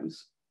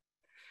programs.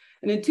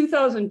 And in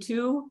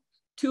 2002,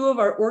 two of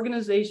our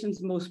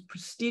organization's most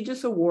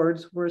prestigious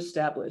awards were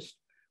established,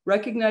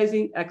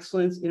 recognizing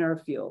excellence in our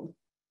field.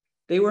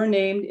 They were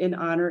named in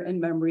honor and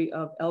memory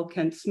of L.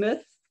 Kent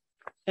Smith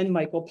and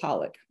Michael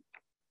Pollack.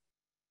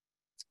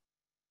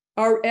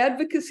 Our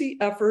advocacy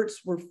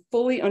efforts were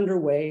fully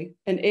underway,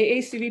 and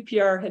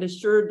AACVPR had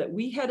assured that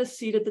we had a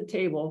seat at the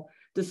table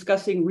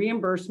discussing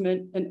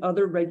reimbursement and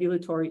other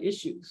regulatory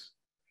issues.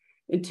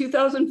 In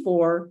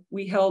 2004,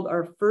 we held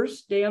our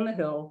first day on the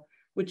Hill,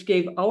 which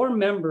gave our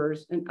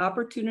members an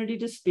opportunity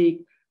to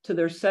speak to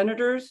their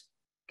senators,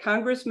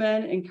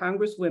 congressmen, and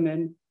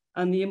congresswomen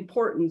on the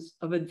importance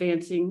of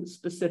advancing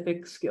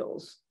specific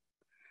skills.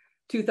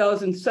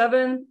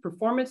 2007,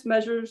 performance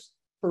measures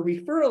for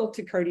referral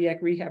to cardiac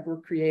rehab were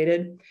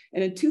created.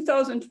 And in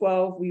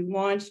 2012, we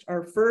launched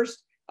our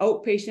first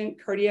outpatient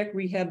cardiac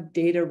rehab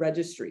data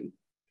registry.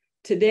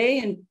 Today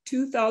in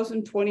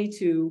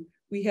 2022,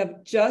 we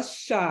have just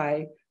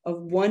shy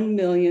of 1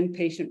 million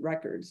patient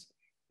records,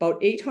 about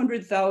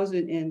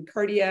 800,000 in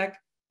cardiac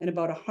and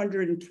about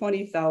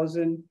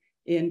 120,000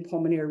 in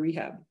pulmonary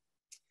rehab.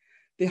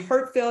 The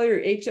heart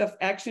failure HF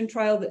action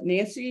trial that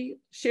Nancy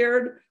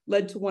shared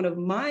led to one of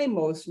my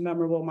most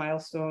memorable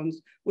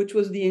milestones, which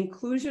was the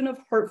inclusion of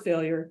heart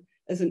failure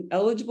as an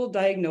eligible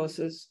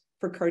diagnosis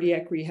for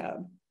cardiac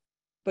rehab.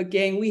 But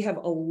gang, we have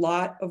a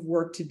lot of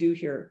work to do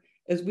here,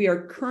 as we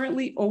are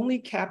currently only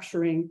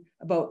capturing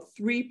about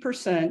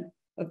 3%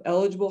 of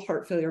eligible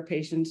heart failure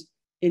patients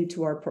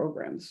into our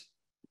programs.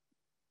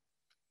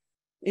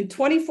 In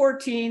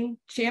 2014,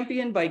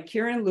 championed by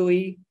Karen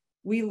Louie,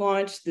 we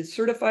launched the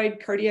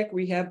Certified Cardiac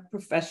Rehab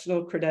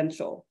Professional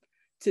Credential.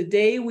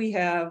 Today, we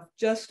have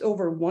just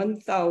over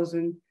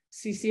 1,000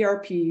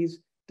 CCRPs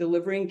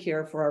delivering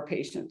care for our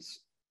patients.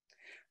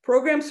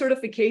 Program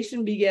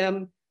certification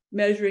began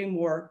measuring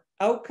more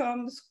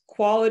outcomes,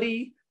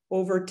 quality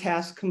over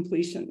task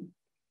completion.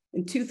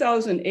 In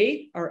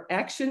 2008, our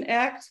Action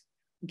Act,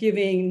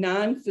 giving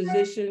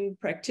non-physician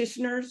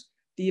practitioners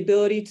the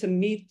ability to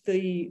meet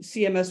the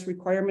CMS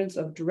requirements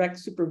of direct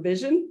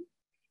supervision,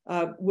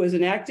 was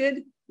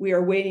enacted. We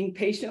are waiting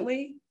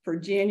patiently for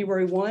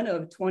January 1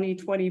 of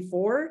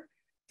 2024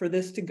 for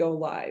this to go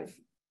live.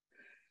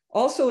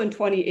 Also in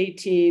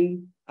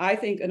 2018, I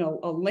think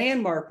a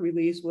landmark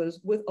release was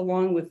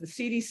along with the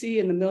CDC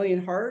and the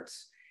Million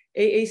Hearts,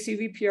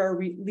 AACVPR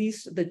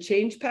released the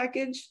Change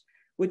Package,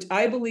 which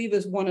I believe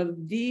is one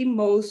of the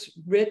most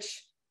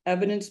rich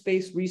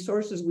evidence-based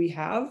resources we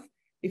have.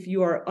 If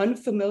you are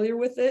unfamiliar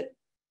with it,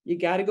 you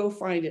got to go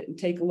find it and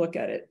take a look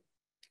at it.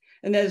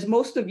 And as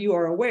most of you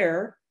are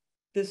aware,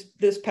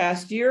 this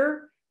past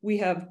year, we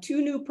have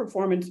 2 new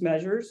performance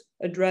measures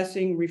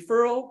addressing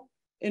referral,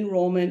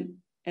 enrollment,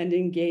 and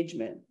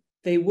engagement.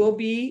 They will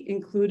be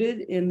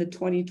included in the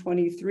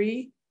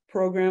 2023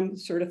 program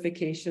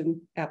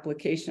certification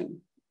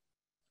application.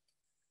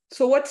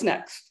 So what's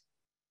next?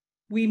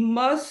 We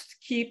must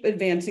keep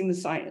advancing the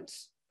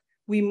science.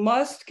 We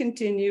must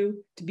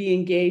continue to be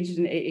engaged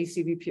in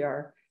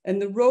AACVPR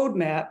and the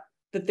roadmap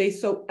that they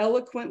so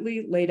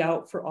eloquently laid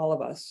out for all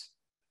of us.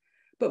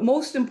 But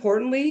most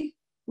importantly,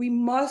 we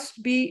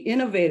must be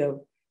innovative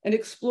and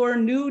explore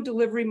new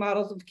delivery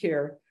models of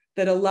care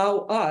that allow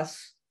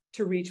us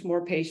to reach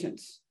more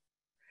patients.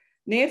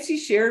 Nancy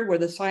shared where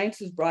the science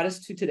has brought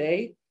us to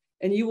today,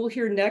 and you will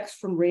hear next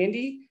from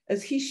Randy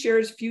as he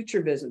shares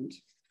future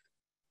visions.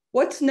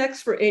 What's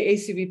next for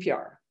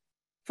AACVPR,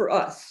 for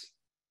us,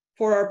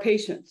 for our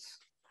patients?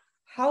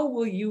 How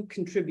will you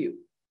contribute?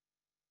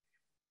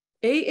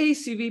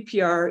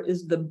 AACVPR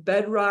is the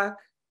bedrock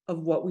of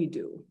what we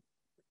do.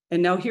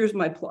 And now here's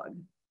my plug.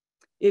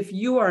 If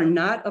you are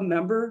not a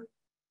member,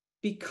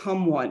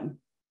 become one.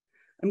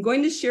 I'm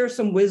going to share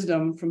some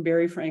wisdom from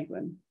Barry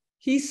Franklin.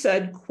 He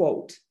said,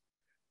 quote,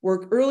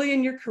 "Work early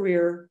in your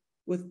career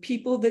with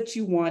people that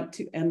you want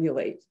to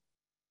emulate.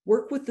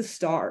 Work with the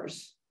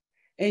stars.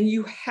 And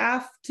you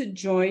have to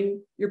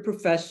join your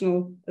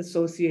professional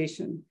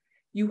association.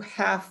 You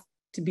have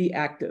to be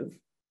active."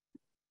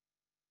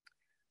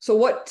 So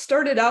what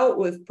started out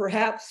with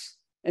perhaps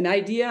an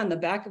idea on the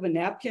back of a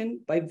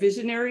napkin by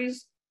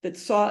visionaries that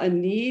saw a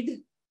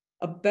need,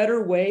 a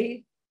better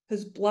way,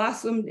 has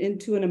blossomed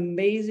into an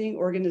amazing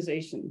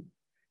organization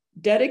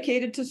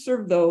dedicated to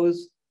serve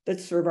those that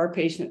serve our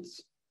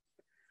patients.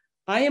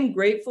 I am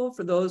grateful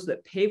for those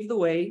that paved the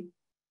way,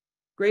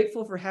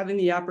 grateful for having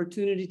the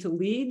opportunity to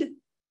lead,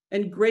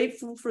 and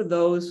grateful for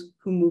those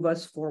who move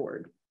us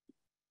forward.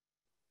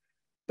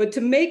 But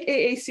to make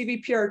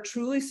AACVPR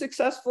truly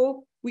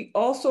successful, we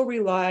also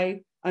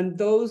rely on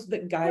those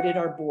that guided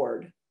our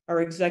board,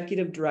 our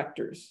executive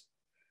directors.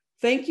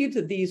 Thank you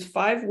to these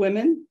 5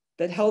 women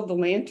that held the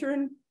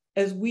lantern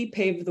as we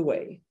paved the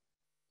way.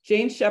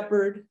 Jane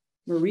Shepard,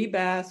 Marie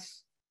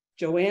Bass,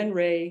 Joanne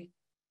Ray,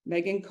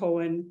 Megan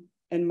Cohen,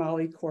 and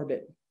Molly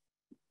Corbett.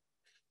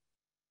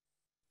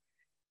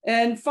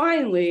 And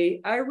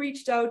finally, I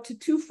reached out to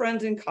 2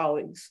 friends and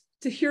colleagues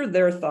to hear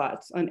their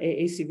thoughts on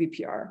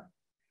AACVPR.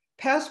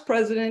 Past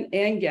President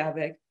Ann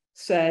Gavick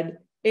said,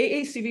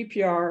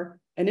 AACVPR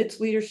and its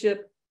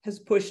leadership has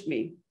pushed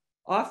me,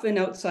 often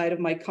outside of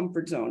my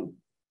comfort zone,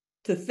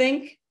 to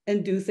think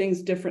and do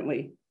things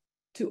differently,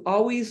 to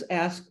always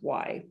ask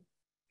why.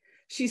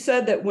 She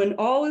said that when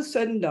all is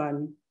said and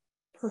done,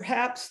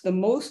 perhaps the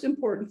most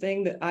important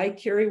thing that I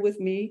carry with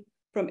me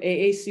from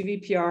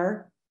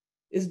AACVPR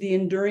is the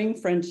enduring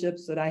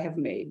friendships that I have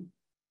made.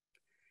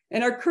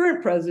 And our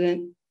current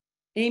president,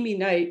 Amy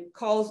Knight,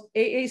 calls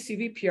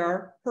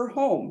AACVPR her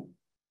home,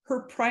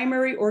 her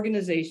primary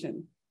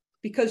organization,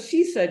 because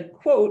she said,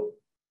 quote,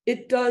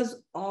 it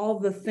does all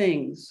the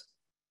things,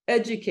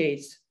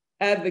 educates,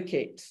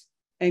 advocates,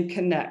 and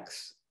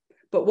connects.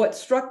 But what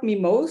struck me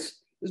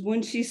most is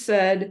when she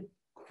said,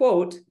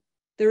 quote,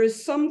 there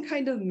is some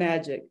kind of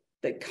magic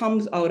that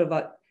comes out of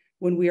it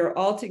when we are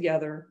all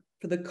together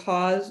for the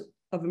cause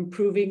of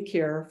improving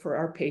care for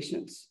our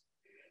patients.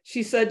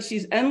 She said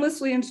she's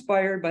endlessly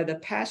inspired by the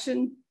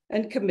passion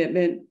and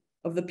commitment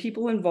of the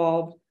people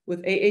involved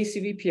with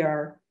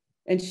AACVPR,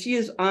 and she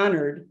is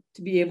honored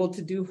to be able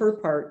to do her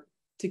part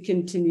to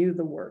continue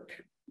the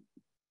work.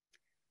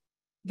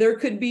 There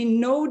could be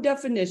no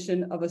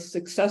definition of a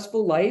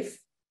successful life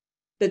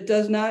that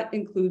does not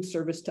include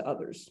service to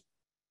others.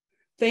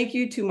 Thank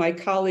you to my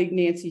colleague,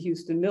 Nancy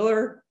Houston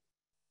Miller,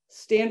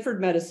 Stanford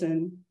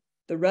Medicine,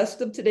 the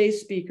rest of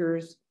today's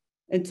speakers,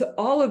 and to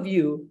all of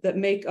you that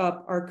make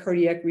up our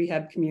cardiac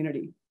rehab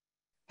community.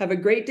 Have a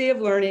great day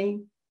of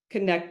learning,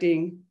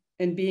 connecting,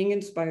 and being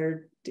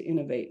inspired to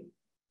innovate.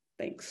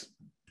 Thanks.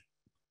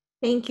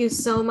 Thank you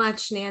so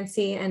much,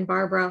 Nancy and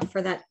Barbara,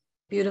 for that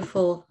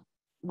beautiful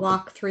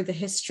walk through the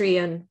history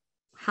and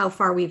how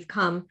far we've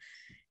come.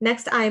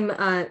 Next,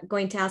 I'm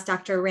going to ask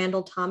Dr.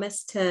 Randall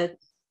Thomas to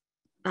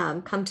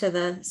come to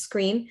the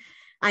screen.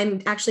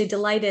 I'm actually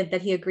delighted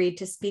that he agreed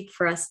to speak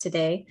for us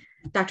today.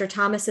 Dr.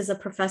 Thomas is a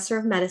professor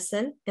of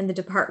medicine in the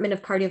Department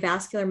of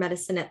Cardiovascular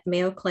Medicine at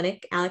Mayo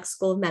Clinic, Alex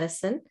School of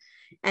Medicine,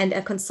 and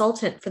a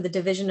consultant for the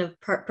Division of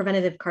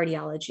Preventative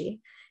Cardiology.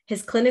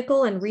 His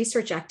clinical and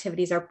research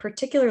activities are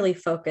particularly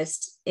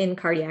focused in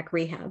cardiac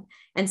rehab,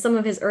 and some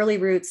of his early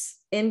roots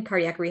in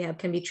cardiac rehab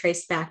can be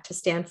traced back to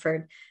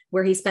Stanford,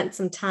 where he spent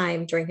some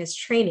time during his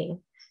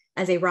training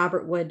as a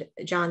Robert Wood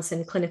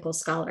Johnson clinical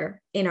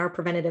scholar in our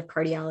preventative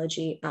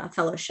cardiology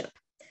fellowship.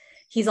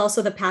 He's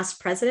also the past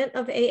president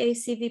of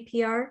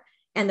AACVPR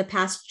and the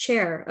past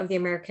chair of the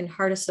American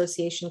Heart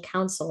Association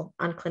Council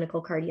on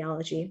Clinical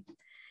Cardiology.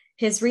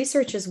 His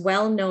research is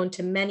well known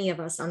to many of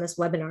us on this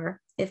webinar.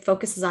 It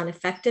focuses on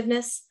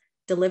effectiveness,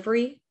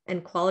 delivery,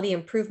 and quality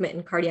improvement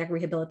in cardiac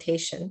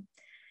rehabilitation.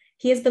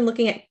 He has been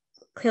looking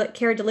at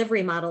care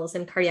delivery models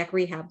in cardiac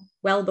rehab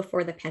well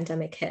before the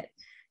pandemic hit,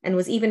 and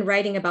was even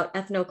writing about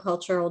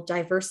ethnocultural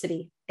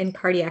diversity in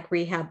cardiac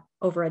rehab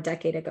over a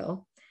decade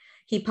ago.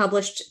 He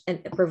published a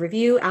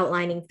review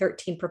outlining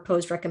 13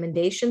 proposed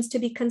recommendations to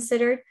be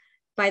considered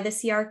by the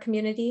CR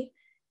community,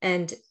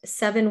 and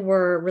 7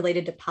 were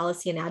related to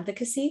policy and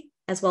advocacy,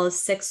 as well as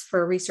 6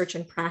 for research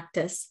and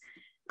practice.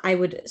 I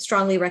would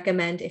strongly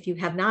recommend, if you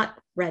have not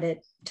read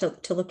it,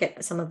 to look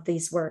at some of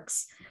these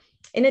works.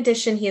 In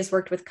addition, he has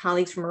worked with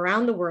colleagues from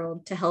around the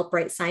world to help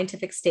write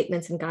scientific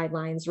statements and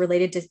guidelines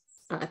related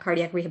to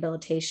cardiac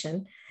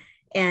rehabilitation.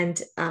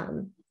 And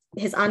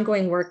his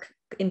ongoing work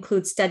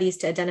includes studies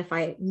to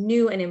identify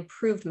new and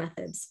improved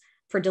methods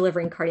for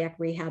delivering cardiac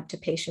rehab to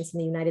patients in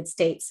the United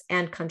States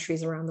and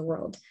countries around the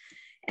world.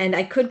 And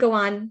I could go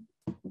on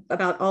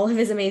about all of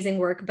his amazing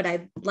work, but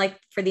I'd like,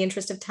 for the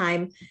interest of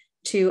time,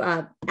 to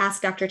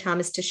ask Dr.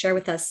 Thomas to share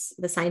with us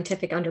the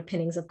scientific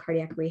underpinnings of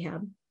cardiac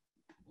rehab.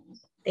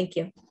 Thank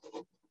you.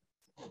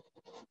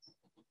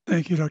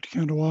 Thank you, Dr.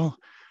 Kandawal.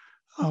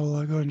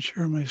 I'll go ahead and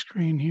share my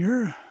screen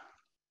here.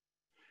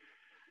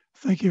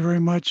 Thank you very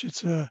much.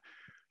 It's a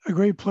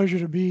great pleasure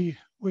to be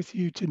with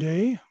you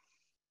today,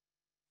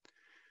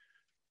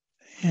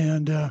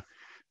 and a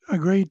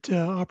great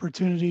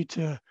opportunity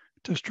to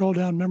stroll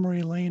down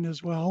memory lane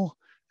as well.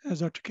 As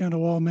Dr.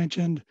 Kandawal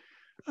mentioned,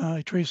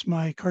 I traced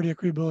my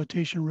cardiac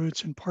rehabilitation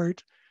roots in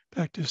part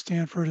back to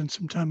Stanford and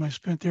some time I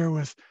spent there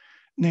with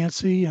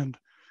Nancy and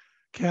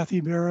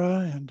Kathy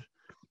Barra and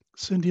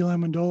Cindy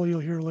Lamondola,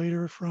 you'll hear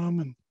later from,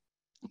 and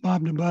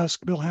Bob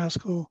DeBusk, Bill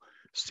Haskell,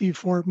 Steve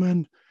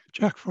Fortman,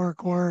 Jack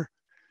Farquhar,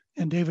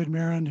 and David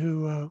Marin,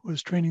 who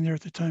was training there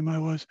at the time I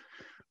was.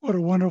 What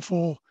a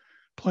wonderful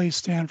place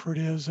Stanford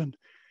is, and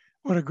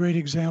what a great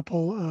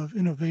example of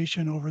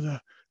innovation over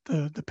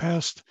the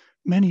past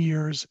many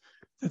years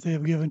that they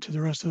have given to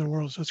the rest of the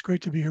world. So it's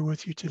great to be here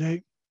with you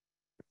today.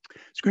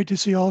 It's great to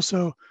see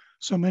also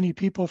so many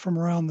people from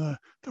around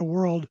the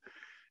world,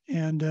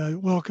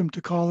 and welcome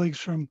to colleagues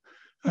from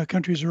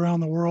countries around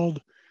the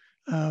world.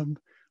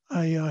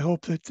 I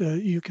hope that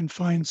you can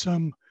find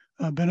some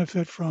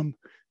benefit from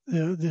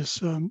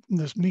this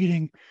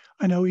meeting.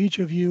 I know each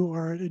of you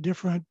are at a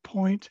different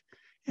point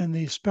in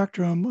the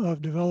spectrum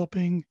of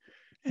developing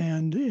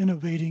and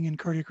innovating in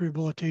cardiac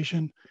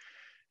rehabilitation,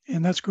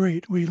 and that's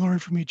great. We learn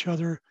from each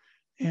other,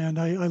 and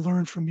I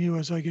learn from you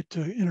as I get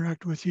to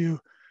interact with you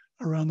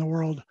around the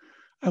world.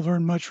 I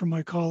learned much from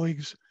my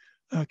colleagues,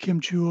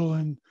 Kim Chul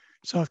in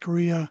South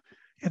Korea,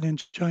 and in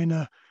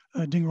China,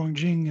 Dingrong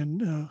Jing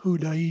and Hu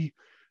Dai,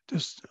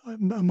 just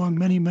among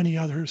many, many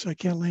others. I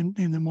can't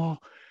name them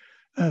all.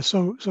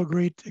 So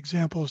great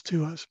examples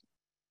to us.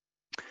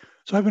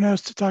 So I've been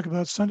asked to talk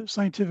about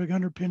scientific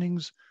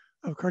underpinnings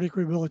of cardiac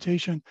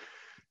rehabilitation.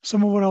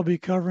 Some of what I'll be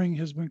covering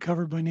has been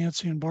covered by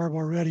Nancy and Barb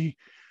already.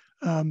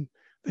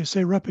 They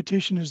say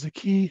repetition is the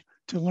key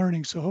to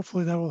learning, so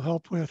hopefully that will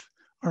help with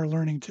our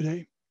learning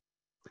today.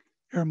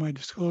 Here are my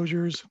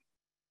disclosures.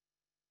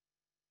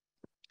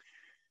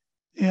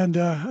 And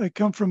I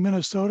come from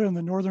Minnesota in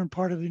the northern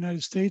part of the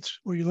United States,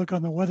 where you look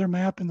on the weather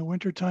map in the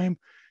wintertime,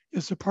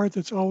 it's the part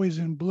that's always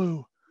in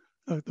blue,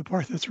 the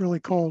part that's really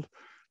cold.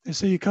 They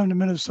say you come to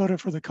Minnesota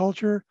for the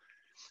culture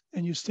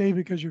and you stay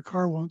because your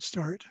car won't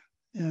start.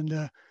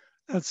 And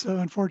that's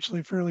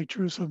unfortunately fairly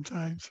true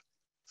sometimes.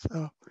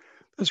 So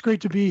it's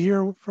great to be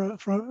here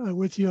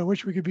with you. I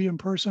wish we could be in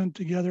person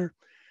together.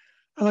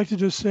 I'd like to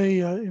just say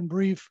in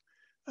brief,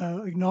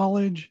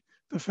 acknowledge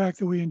the fact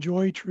that we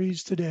enjoy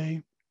trees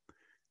today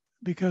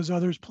because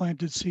others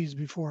planted seeds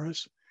before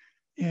us.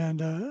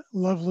 And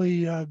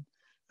lovely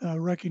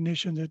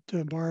recognition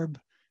that Barb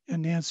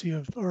and Nancy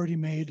have already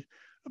made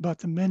about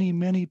the many,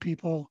 many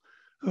people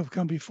who have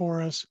come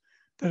before us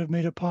that have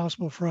made it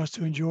possible for us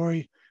to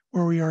enjoy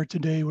where we are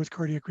today with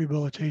cardiac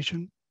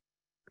rehabilitation.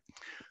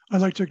 I'd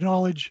like to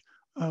acknowledge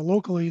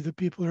locally the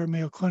people here at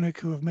Mayo Clinic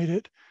who have made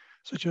it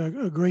such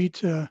a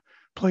great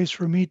place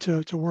for me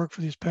to work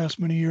for these past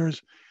many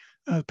years.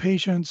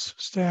 Patients,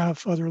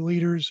 staff, other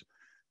leaders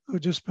who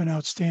have just been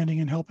outstanding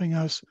in helping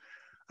us.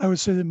 I would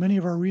say that many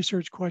of our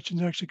research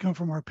questions actually come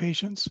from our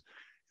patients.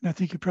 And I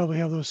think you probably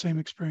have those same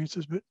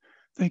experiences, but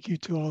thank you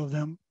to all of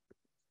them.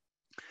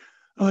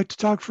 I'd like to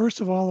talk first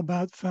of all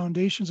about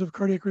foundations of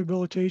cardiac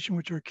rehabilitation,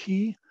 which are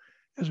key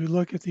as we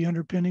look at the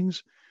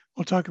underpinnings.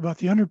 We'll talk about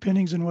the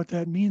underpinnings and what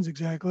that means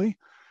exactly.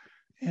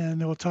 And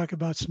then we'll talk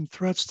about some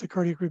threats to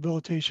cardiac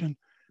rehabilitation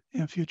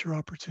and future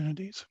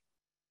opportunities.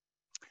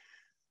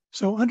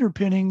 So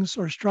underpinnings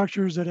are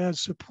structures that add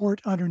support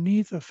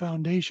underneath a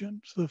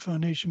foundation. So the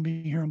foundation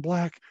being here in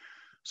black.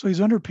 So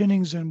these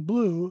underpinnings in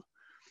blue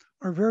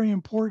are very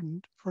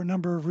important for a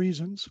number of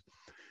reasons.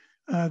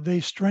 They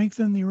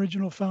strengthen the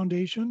original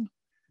foundation.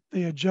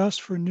 They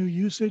adjust for new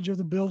usage of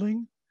the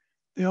building.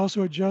 They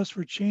also adjust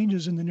for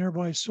changes in the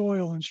nearby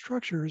soil and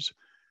structures,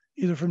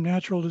 either from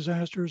natural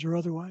disasters or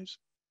otherwise.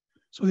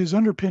 So these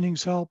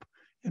underpinnings help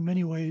in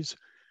many ways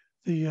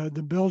the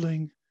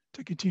building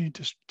to continue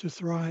to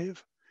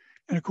thrive.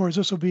 And of course,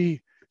 this will be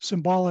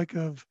symbolic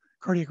of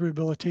cardiac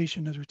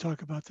rehabilitation as we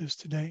talk about this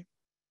today.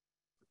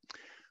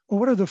 Well,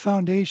 what are the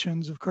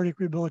foundations of cardiac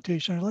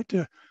rehabilitation? I'd like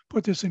to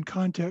put this in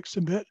context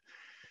a bit.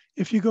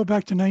 If you go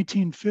back to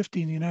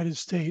 1950 in the United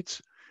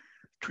States,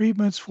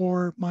 treatments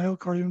for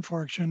myocardial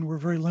infarction were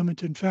very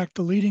limited. In fact,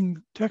 the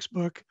leading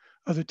textbook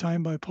of the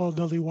time by Paul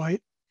Dudley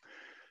White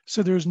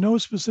said there's no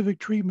specific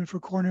treatment for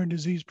coronary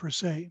disease per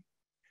se.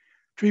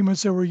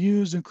 Treatments that were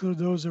used include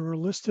those that were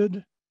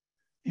listed.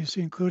 You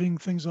see, including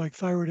things like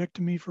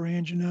thyroidectomy for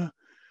angina.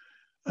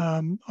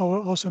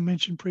 Also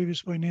mentioned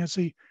previously by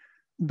Nancy,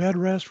 bed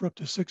rest for up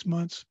to 6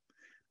 months.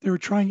 They were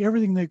trying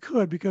everything they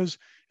could because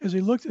as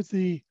they looked at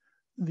the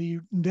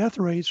death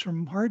rates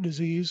from heart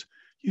disease,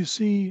 you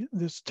see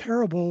this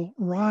terrible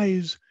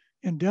rise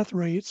in death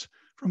rates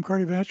from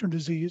cardiovascular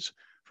disease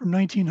from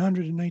 1900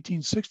 to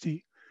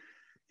 1960.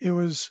 It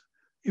was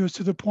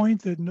to the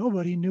point that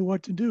nobody knew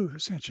what to do,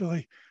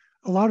 essentially.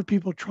 A lot of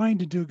people trying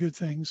to do good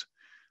things,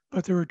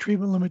 but there were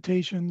treatment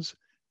limitations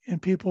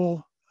and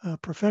people,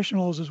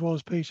 professionals as well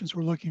as patients,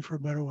 were looking for a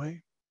better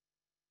way.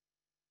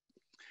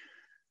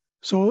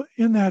 So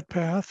in that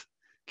path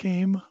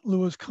came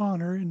Lewis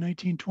Conner in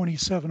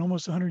 1927,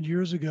 almost 100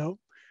 years ago,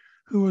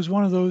 who was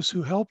one of those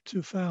who helped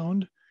to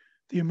found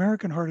the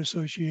American Heart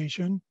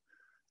Association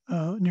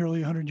nearly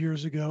 100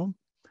 years ago.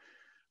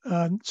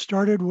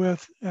 Started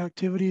with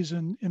activities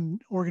in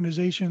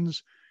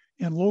organizations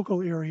in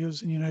local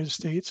areas in the United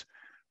States.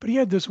 But he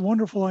had this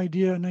wonderful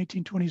idea in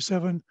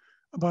 1927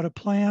 about a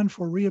plan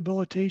for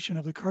rehabilitation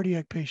of the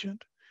cardiac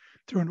patient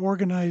through an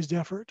organized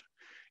effort.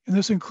 And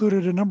this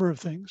included a number of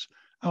things: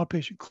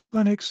 outpatient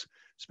clinics,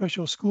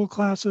 special school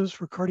classes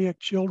for cardiac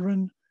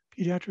children,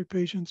 pediatric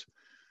patients,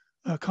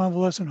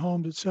 convalescent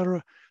homes, et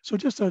cetera. So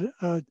just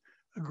a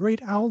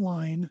great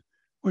outline,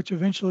 which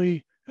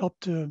eventually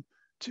helped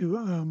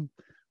to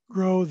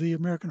grow the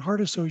American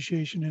Heart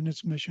Association in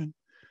its mission.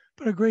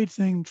 But a great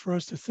thing for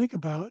us to think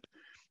about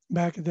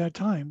back at that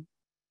time.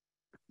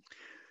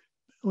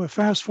 Well,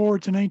 fast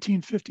forward to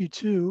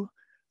 1952,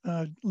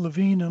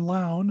 Levine and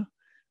Lown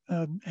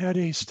had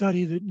a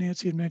study that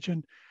Nancy had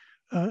mentioned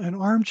an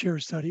armchair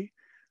study.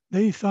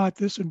 They thought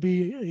this would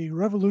be a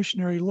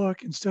revolutionary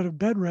look. Instead of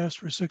bed rest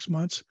for 6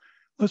 months,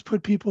 let's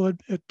put people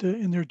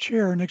in their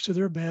chair next to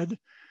their bed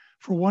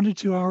for 1 to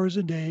 2 hours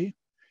a day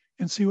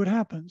and see what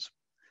happens.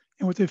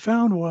 And what they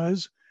found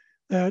was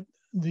that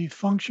the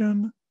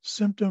function,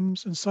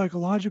 symptoms, and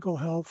psychological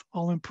health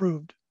all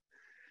improved.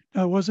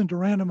 Now, it wasn't a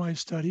randomized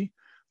study,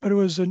 but it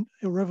was a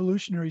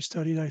revolutionary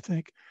study, I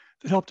think,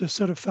 that helped to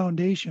set a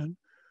foundation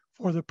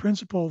for the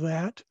principle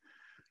that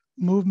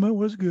movement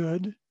was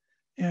good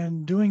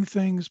and doing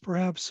things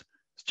perhaps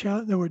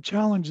that would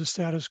challenge the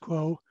status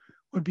quo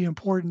would be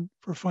important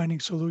for finding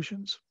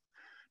solutions.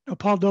 Now,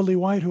 Paul Dudley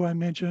White, who I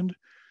mentioned,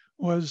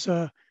 was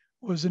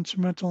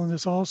instrumental in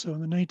this also.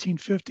 In the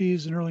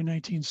 1950s and early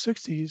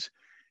 1960s,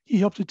 he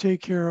helped to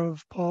take care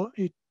of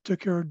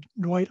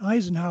Dwight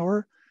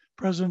Eisenhower,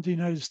 President of the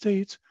United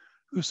States,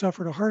 who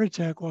suffered a heart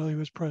attack while he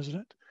was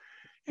president.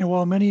 And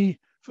while many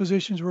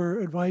physicians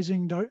were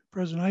advising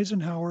President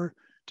Eisenhower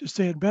to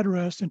stay at bed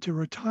rest and to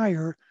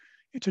retire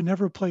and to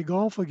never play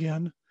golf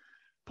again,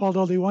 Paul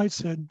Dudley White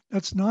said,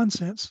 that's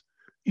nonsense.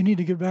 You need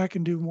to get back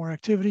and do more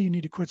activity. You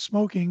need to quit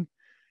smoking.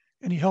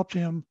 And he helped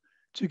him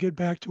to get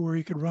back to where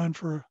he could run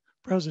for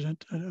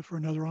president for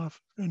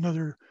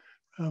another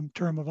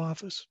term of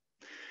office.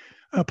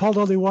 Paul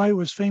Dudley White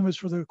was famous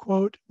for the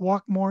quote,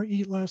 walk more,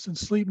 eat less, and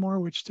sleep more,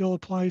 which still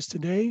applies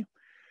today.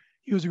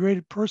 He was a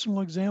great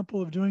personal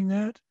example of doing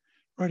that,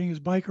 riding his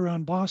bike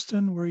around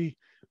Boston, where he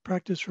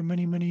practiced for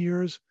many, many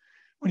years.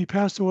 When he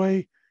passed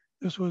away,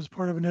 this was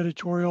part of an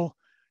editorial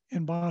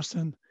in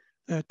Boston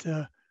that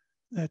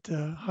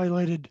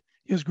highlighted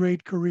his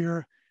great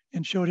career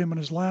and showed him on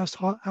his last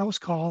house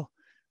call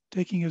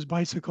taking his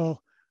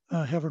bicycle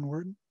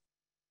heavenward.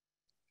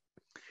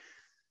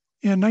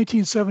 In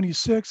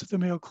 1976, at the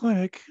Mayo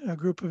Clinic, a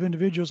group of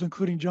individuals,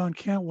 including John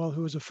Cantwell,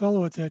 who was a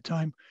fellow at that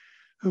time,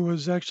 who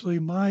was actually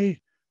my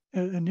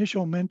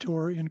initial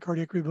mentor in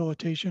cardiac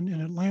rehabilitation in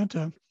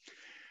Atlanta,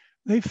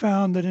 they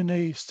found that in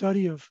a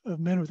study of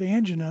men with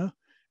angina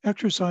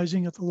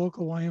exercising at the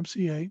local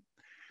YMCA,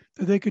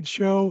 that they could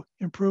show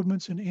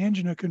improvements in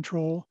angina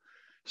control,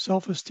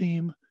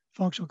 self-esteem,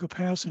 functional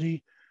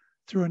capacity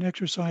through an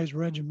exercise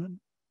regimen.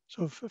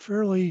 So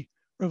fairly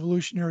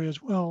revolutionary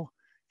as well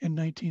in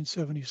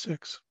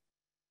 1976.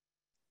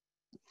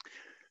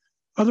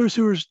 Others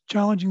who are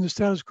challenging the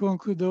status quo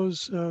include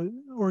those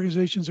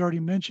organizations already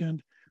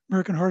mentioned: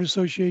 American Heart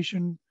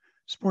Association,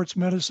 Sports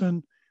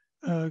Medicine,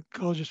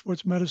 College of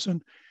Sports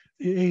Medicine,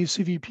 the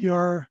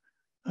AACVPR,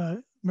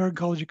 American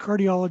College of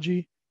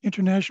Cardiology,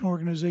 international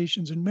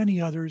organizations, and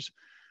many others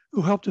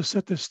who helped to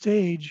set the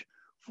stage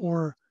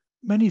for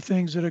many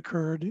things that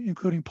occurred,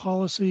 including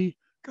policy,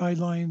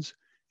 guidelines,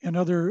 and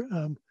other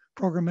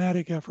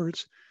programmatic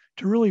efforts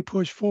to really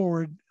push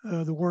forward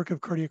the work of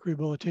cardiac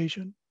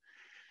rehabilitation.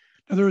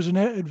 Now, there was an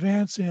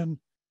advance in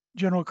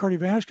general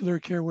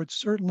cardiovascular care, which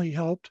certainly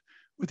helped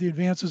with the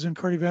advances in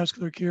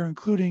cardiovascular care,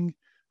 including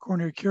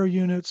coronary care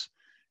units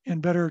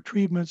and better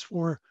treatments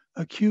for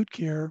acute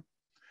care,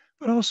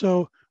 but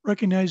also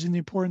recognizing the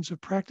importance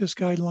of practice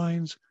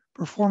guidelines,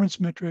 performance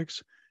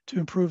metrics to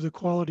improve the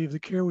quality of the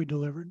care we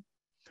delivered.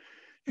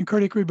 In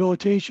cardiac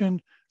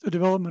rehabilitation, the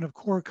development of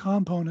core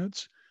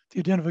components, the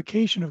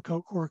identification of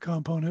core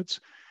components,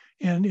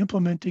 and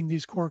implementing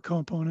these core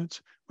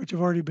components, which have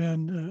already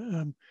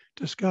been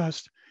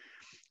discussed,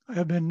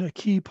 have been a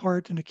key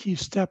part and a key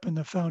step in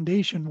the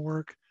foundation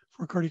work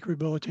for cardiac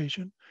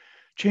rehabilitation.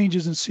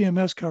 Changes in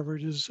CMS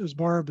coverage, as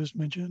Barb has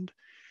mentioned.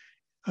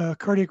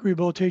 Cardiac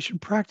rehabilitation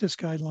practice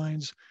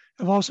guidelines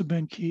have also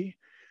been key.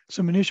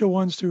 Some initial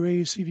ones through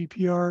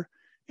AACVPR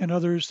and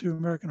others through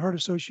American Heart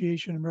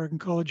Association, American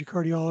College of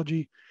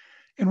Cardiology.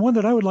 And one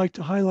that I would like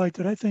to highlight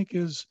that I think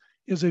is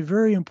a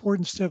very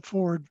important step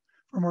forward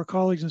from our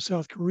colleagues in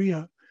South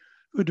Korea,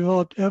 who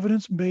developed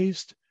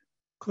evidence-based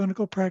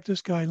clinical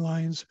practice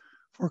guidelines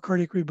for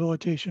cardiac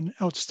rehabilitation.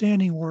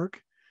 Outstanding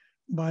work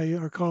by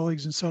our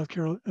colleagues in South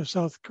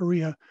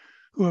Korea,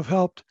 who have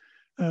helped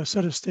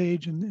set a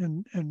stage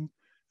and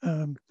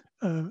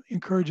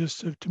encourage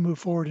us to move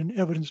forward in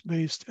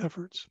evidence-based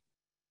efforts.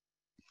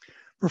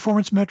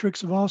 Performance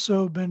metrics have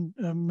also been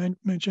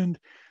mentioned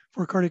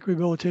for cardiac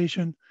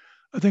rehabilitation.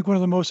 I think one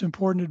of the most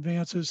important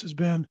advances has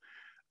been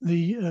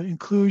the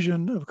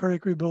inclusion of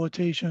cardiac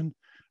rehabilitation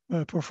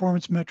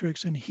performance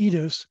metrics in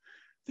HEDIS,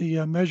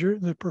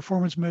 the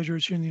performance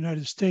measures here in the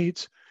United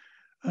States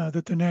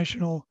that the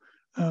National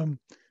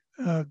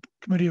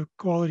Committee of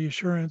Quality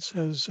Assurance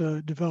has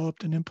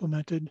developed and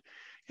implemented.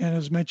 And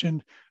as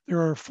mentioned,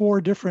 there are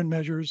 4 different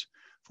measures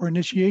for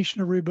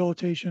initiation of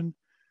rehabilitation: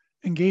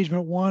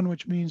 engagement 1,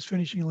 which means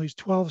finishing at least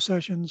 12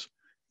 sessions,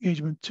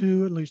 engagement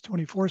 2, at least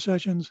 24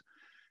 sessions,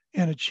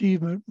 and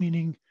achievement,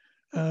 meaning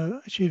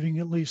achieving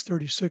at least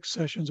 36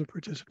 sessions of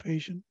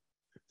participation.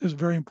 This is a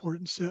very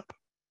important step.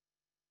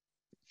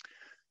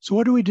 So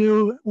what do we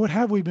do? What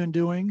have we been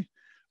doing,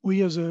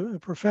 we as a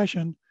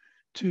profession,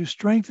 to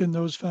strengthen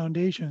those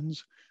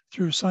foundations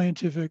through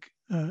scientific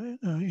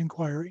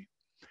inquiry?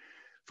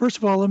 First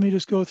of all, let me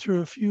just go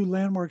through a few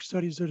landmark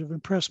studies that have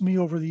impressed me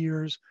over the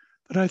years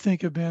that I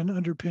think have been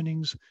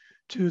underpinnings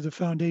to the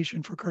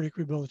Foundation for Cardiac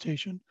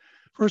Rehabilitation.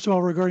 First of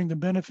all, regarding the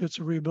benefits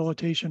of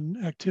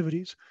rehabilitation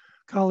activities,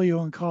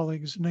 Kallio and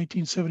colleagues in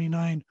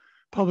 1979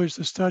 published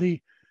a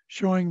study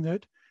showing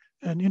that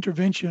an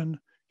intervention,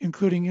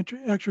 including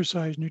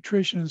exercise,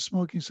 nutrition, and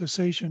smoking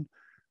cessation,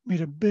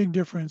 made a big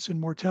difference in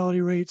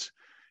mortality rates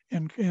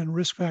and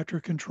risk factor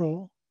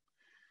control.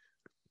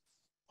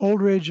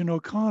 Oldridge and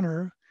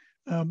O'Connor,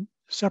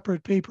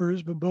 separate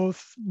papers, but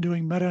both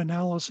doing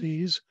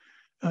meta-analyses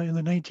in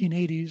the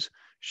 1980s,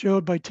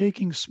 showed by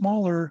taking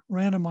smaller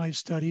randomized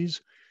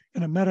studies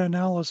in a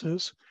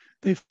meta-analysis,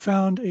 they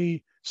found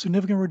a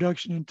significant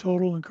reduction in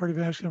total and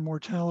cardiovascular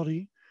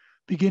mortality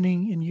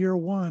beginning in year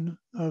 1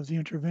 of the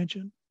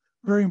intervention.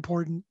 Very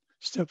important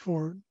step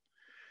forward.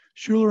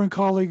 Schuler and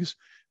colleagues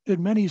did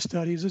many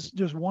studies. This is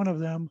just one of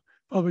them,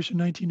 published in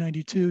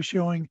 1992,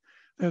 showing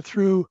that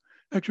through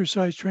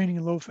exercise training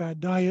and low-fat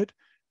diet,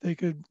 they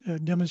could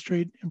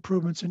demonstrate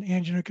improvements in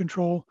angina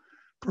control,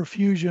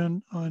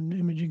 perfusion on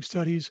imaging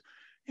studies,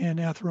 and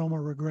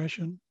atheroma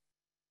regression.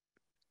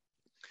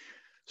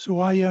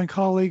 Suaya and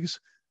colleagues,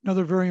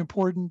 another very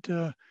important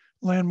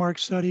landmark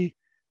study,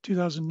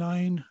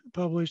 2009,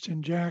 published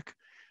in JACC,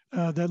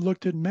 that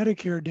looked at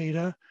Medicare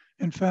data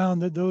and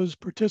found that those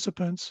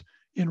participants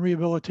in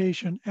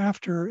rehabilitation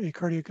after a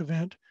cardiac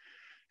event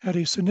had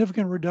a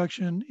significant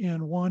reduction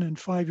in 1 and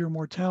 5-year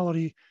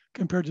mortality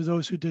compared to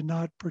those who did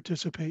not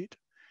participate.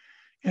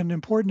 And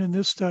important in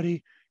this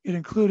study, it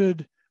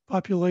included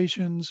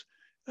populations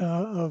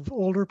of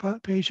older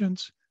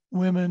patients,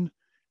 women,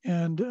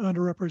 and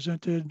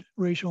underrepresented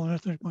racial and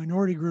ethnic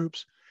minority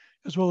groups,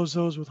 as well as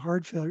those with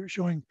heart failure,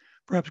 showing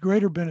perhaps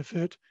greater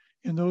benefit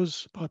in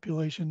those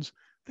populations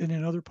than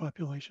in other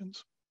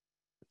populations.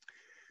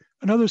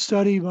 Another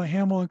study by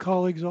Hamill and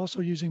colleagues,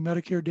 also using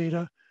Medicare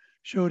data,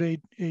 showed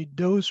a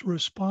dose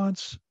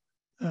response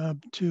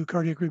to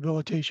cardiac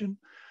rehabilitation,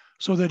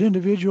 so that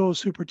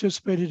individuals who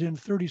participated in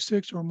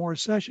 36 or more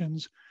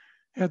sessions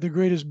had the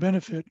greatest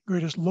benefit,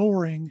 greatest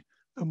lowering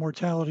of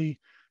mortality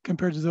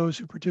compared to those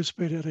who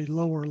participated at a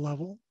lower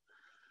level.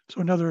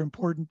 So another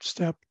important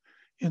step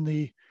in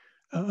the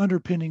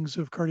underpinnings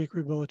of cardiac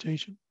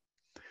rehabilitation.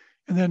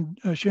 And then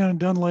Shannon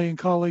Dunlay and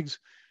colleagues,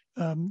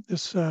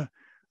 this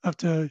up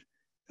to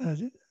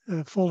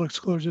full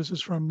disclosure, this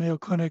is from Mayo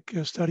Clinic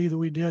study that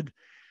we did,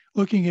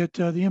 looking at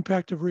the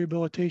impact of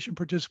rehabilitation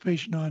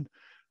participation on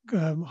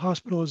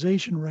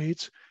hospitalization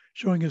rates,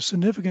 showing a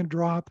significant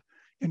drop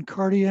in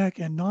cardiac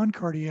and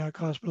non-cardiac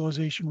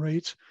hospitalization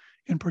rates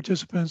in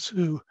participants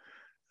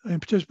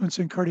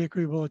in cardiac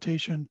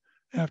rehabilitation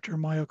after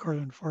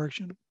myocardial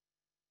infarction.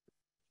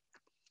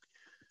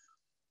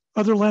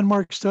 Other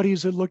landmark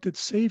studies that looked at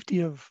safety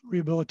of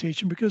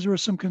rehabilitation, because there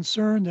was some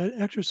concern that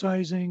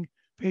exercising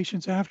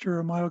patients after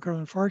a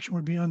myocardial infarction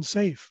would be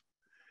unsafe.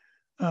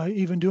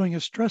 Even doing a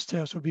stress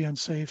test would be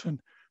unsafe.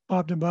 And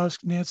Bob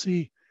DeBusk,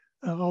 Nancy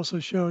also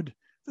showed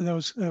that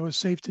that was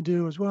safe to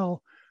do as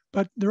well.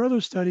 But there are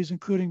other studies,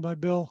 including by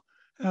Bill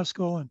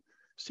Haskell and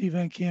Steve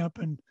Van Camp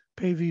and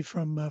Pavey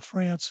from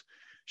France,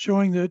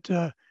 showing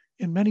that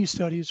in many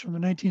studies from the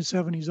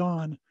 1970s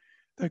on,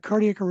 that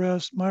cardiac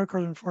arrest,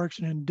 myocardial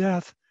infarction, and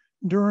death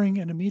during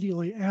and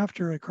immediately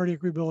after a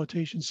cardiac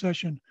rehabilitation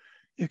session,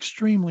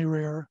 extremely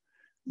rare,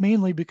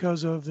 mainly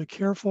because of the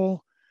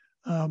careful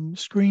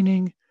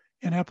screening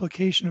and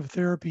application of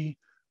therapy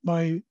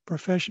by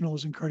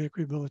professionals in cardiac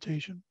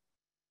rehabilitation.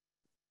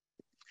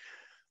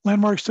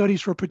 Landmark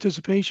studies for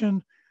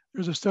participation.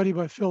 There's a study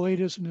by Phil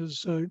Adis and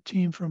his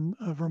team from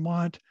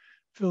Vermont.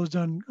 Phil has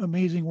done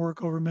amazing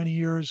work over many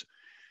years.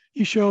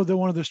 He showed that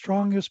one of the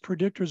strongest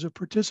predictors of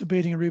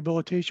participating in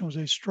rehabilitation was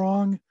a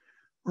strong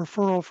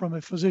referral from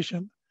a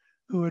physician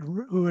who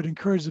would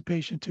encourage the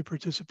patient to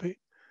participate.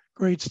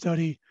 Great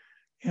study,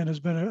 and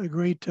has been a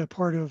great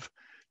part of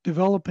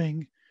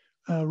developing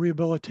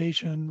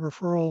rehabilitation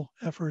referral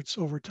efforts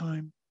over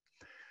time.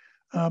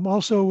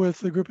 Also with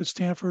the group at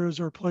Stanford, it was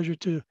our pleasure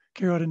to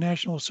carry out a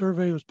national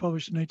survey. It was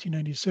published in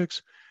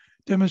 1996,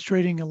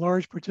 demonstrating a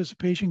large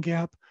participation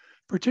gap,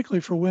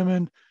 particularly for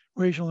women,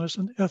 racial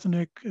and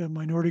ethnic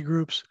minority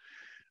groups,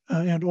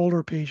 and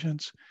older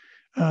patients.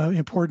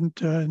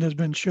 Important and has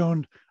been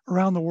shown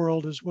around the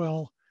world as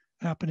well,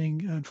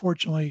 happening,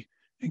 unfortunately,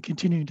 and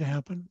continuing to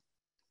happen.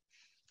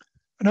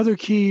 Another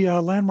key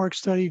landmark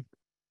study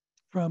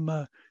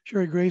from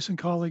Sherry Grace and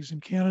colleagues in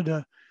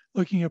Canada,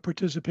 looking at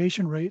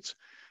participation rates.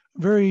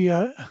 Very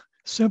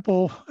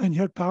simple and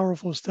yet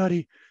powerful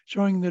study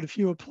showing that if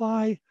you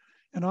apply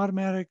an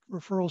automatic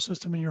referral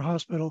system in your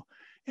hospital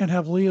and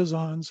have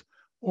liaisons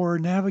or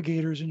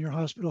navigators in your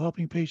hospital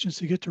helping patients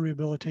to get to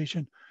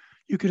rehabilitation,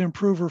 you could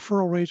improve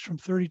referral rates from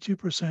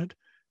 32%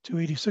 to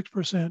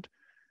 86%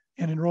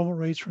 and enrollment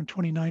rates from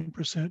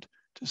 29%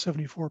 to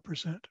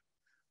 74%.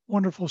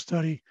 Wonderful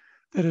study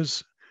that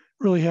has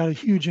really had a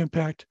huge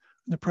impact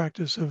on the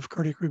practice of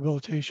cardiac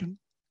rehabilitation.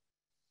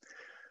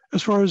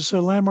 As far as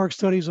landmark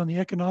studies on the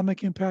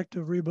economic impact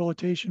of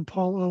rehabilitation,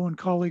 Paul O and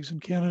colleagues in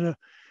Canada,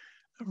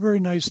 a very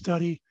nice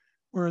study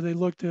where they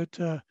looked at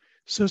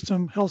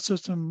health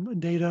system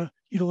data,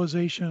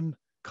 utilization,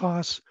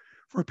 costs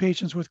for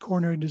patients with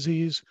coronary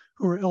disease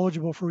who are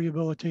eligible for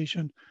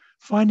rehabilitation,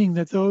 finding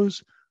that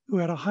those who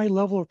had a high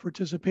level of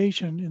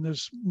participation in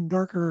this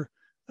darker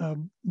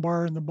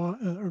bar in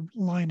the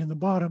line in the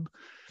bottom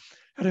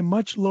had a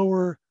much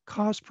lower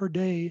cost per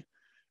day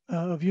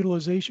of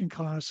utilization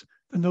costs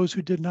than those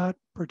who did not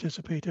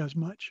participate as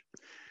much.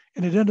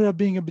 And it ended up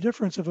being a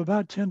difference of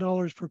about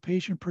 $10 per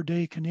patient per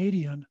day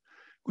Canadian,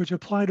 which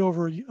applied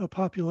over a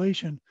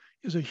population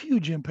is a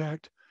huge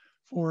impact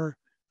for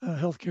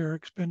healthcare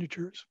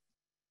expenditures.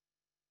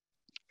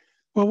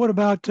 Well, what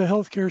about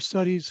healthcare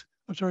studies,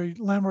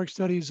 landmark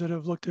studies that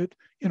have looked at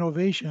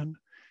innovation?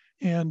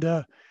 And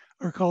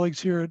our colleagues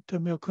here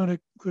at Mayo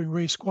Clinic, including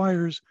Ray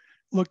Squires,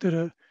 looked at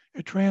a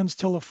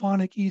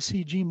trans-telephonic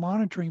ECG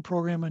monitoring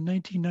program in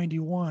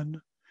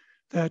 1991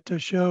 that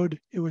showed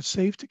it was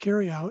safe to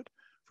carry out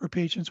for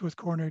patients with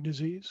coronary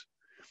disease.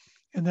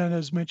 And then,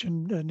 as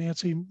mentioned,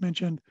 Nancy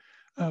mentioned,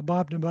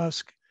 Bob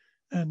DeBusk,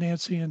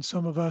 Nancy and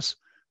some of us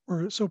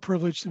were so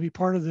privileged to be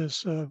part of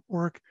this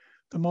work,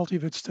 the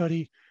MultiVit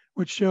study,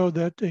 which showed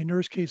that a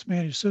nurse case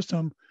managed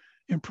system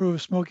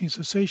improves smoking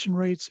cessation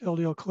rates,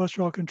 LDL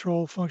cholesterol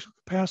control, functional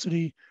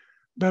capacity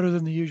better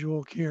than the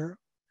usual care.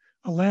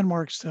 A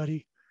landmark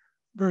study,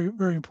 very,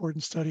 very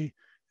important study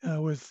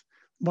with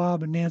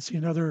Bob and Nancy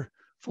and other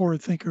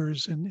forward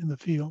thinkers in the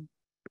field.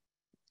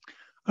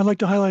 I'd like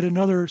to highlight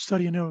another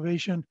study in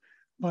innovation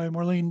by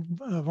Marlene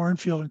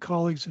Varnfield and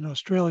colleagues in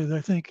Australia that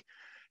I think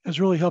has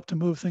really helped to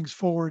move things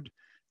forward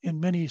in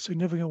many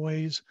significant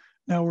ways.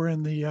 Now we're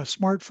in the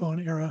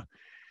smartphone era.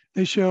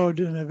 They showed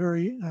in a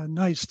very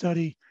nice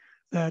study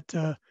that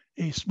a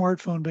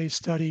smartphone-based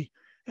study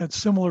had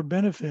similar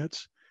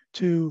benefits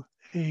to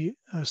a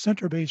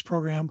center-based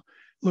program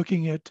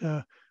looking at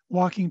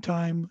walking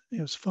time,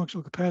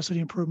 functional capacity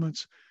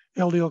improvements,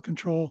 LDL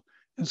control,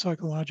 and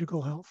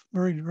psychological health.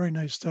 Very, very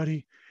nice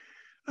study.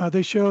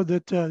 They showed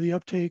that the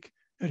uptake,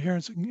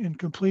 adherence, and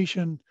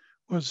completion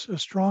was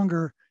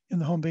stronger in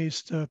the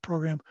home-based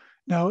program.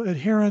 Now,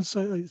 adherence,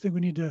 I think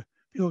we need to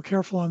be a little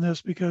careful on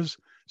this because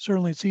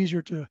certainly it's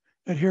easier to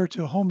adhere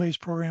to a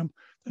home-based program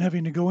than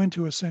having to go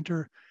into a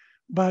center.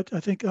 But I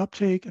think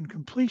uptake and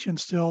completion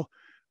still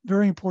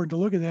very important to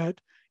look at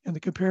that, and the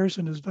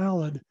comparison is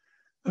valid.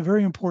 A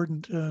very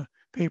important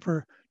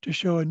paper to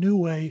show a new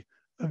way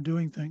of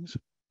doing things.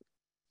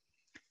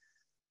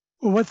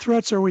 Well, what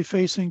threats are we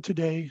facing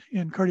today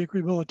in cardiac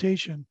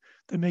rehabilitation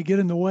that may get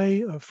in the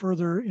way of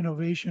further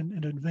innovation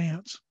and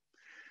advance?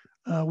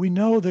 We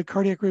know that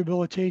cardiac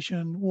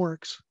rehabilitation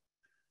works.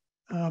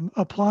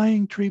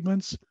 Applying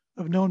treatments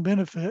of known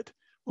benefit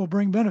will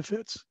bring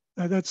benefits.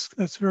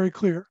 That's very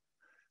clear.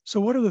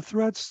 So what are the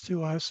threats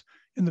to us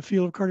in the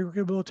field of cardiac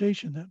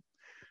rehabilitation then?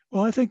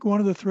 Well, I think one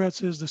of the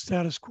threats is the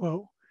status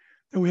quo,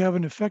 that we have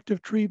an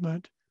effective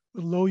treatment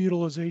with low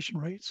utilization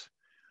rates.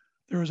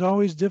 There is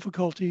always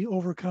difficulty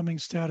overcoming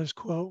status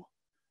quo,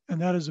 and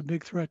that is a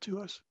big threat to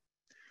us.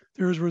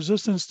 There is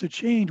resistance to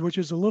change, which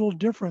is a little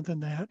different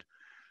than that.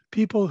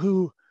 People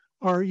who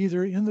are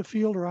either in the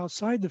field or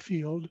outside the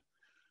field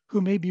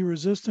who may be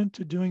resistant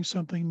to doing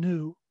something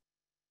new.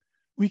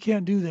 We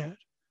can't do that.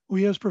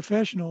 We as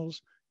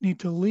professionals need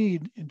to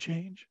lead in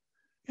change.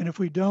 And if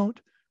we don't,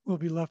 we'll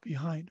be left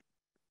behind.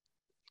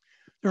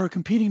 There are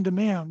competing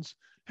demands.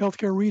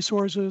 Healthcare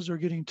resources are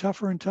getting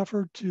tougher and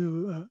tougher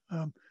to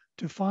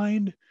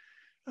find.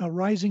 A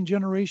rising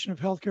generation of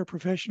healthcare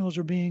professionals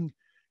are being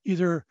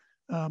either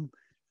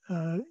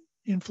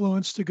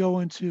influenced to go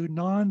into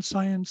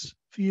non-science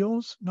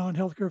fields,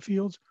 non-healthcare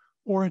fields,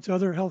 or into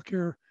other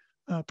healthcare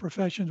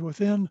professions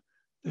within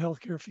the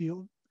healthcare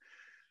field.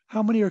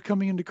 How many are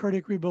coming into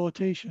cardiac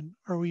rehabilitation?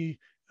 Are we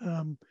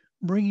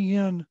bringing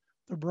in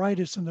the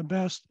brightest and the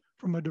best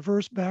from a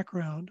diverse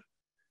background?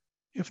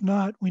 If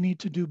not, we need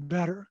to do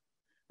better.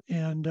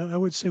 And I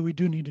would say we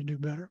do need to do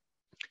better.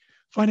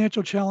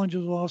 Financial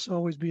challenges will also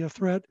always be a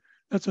threat.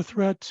 That's a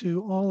threat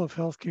to all of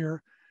healthcare,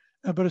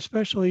 but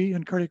especially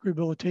in cardiac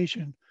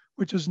rehabilitation,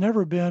 which has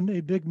never been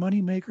a big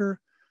money maker,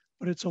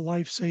 but it's a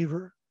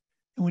lifesaver.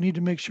 And we need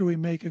to make sure we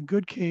make a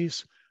good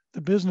case,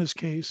 the business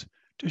case,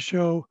 to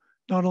show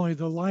not only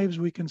the lives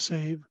we can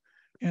save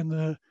and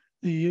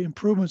the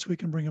improvements we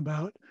can bring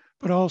about,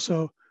 but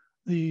also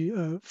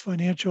the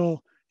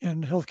financial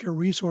and healthcare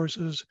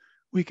resources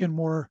we can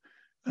more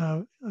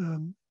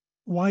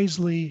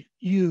wisely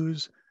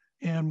use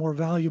and more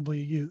valuably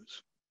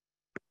use.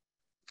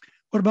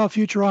 What about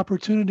future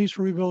opportunities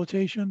for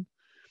rehabilitation?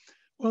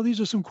 Well, these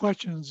are some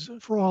questions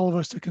for all of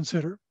us to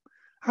consider.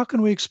 How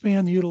can we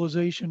expand the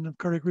utilization of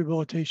cardiac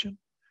rehabilitation?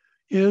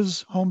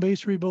 Is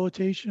home-based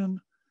rehabilitation,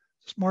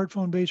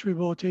 smartphone-based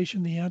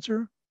rehabilitation the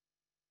answer?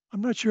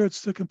 I'm not sure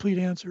it's the complete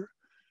answer.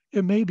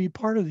 It may be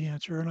part of the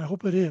answer, and I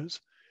hope it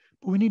is,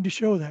 but we need to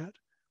show that.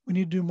 We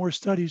need to do more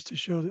studies to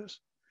show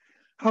this.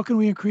 How can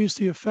we increase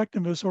the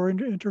effectiveness of our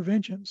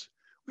interventions?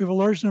 We have a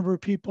large number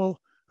of people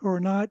who are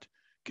not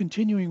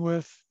continuing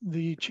with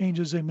the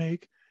changes they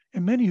make,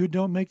 and many who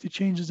don't make the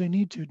changes they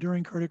need to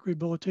during cardiac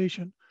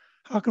rehabilitation.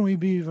 How can we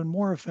be even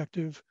more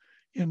effective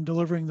in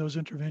delivering those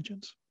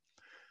interventions?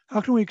 How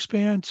can we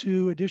expand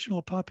to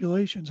additional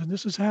populations? And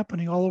this is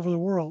happening all over the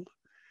world.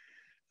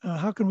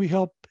 How can we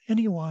help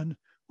anyone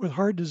with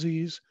heart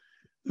disease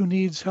who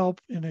needs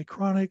help in a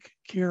chronic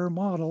care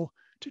model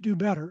to do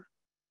better?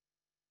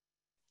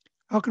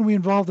 How can we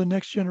involve the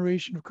next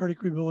generation of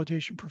cardiac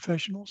rehabilitation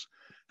professionals?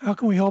 How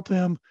can we help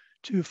them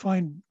to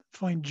find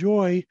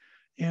joy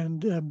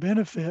and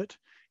benefit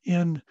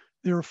in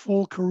their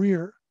full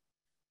career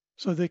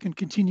so they can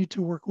continue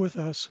to work with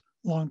us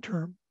long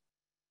term?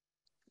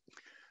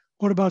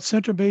 What about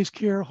center-based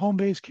care,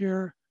 home-based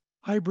care,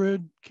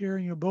 hybrid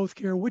care, both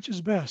care? Which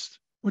is best?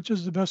 Which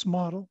is the best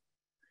model?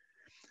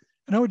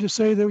 And I would just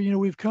say that,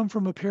 we've come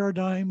from a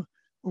paradigm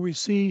where we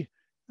see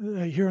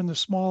here in the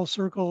small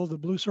circle, the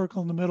blue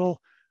circle in the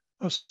middle,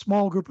 a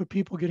small group of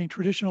people getting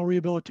traditional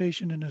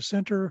rehabilitation in a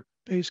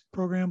center-based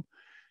program,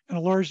 and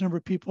a large number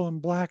of people in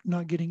black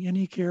not getting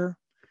any care,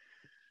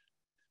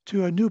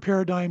 to a new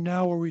paradigm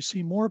now where we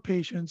see more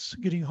patients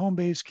getting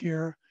home-based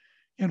care,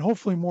 and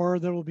hopefully more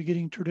that will be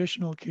getting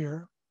traditional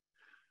care.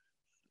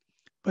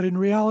 But in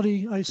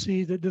reality, I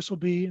see that this will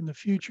be in the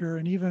future,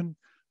 and even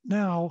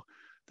now,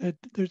 that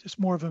there's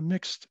more of a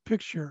mixed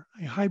picture,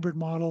 a hybrid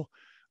model,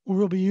 where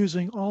we'll be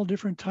using all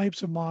different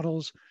types of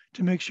models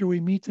to make sure we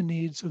meet the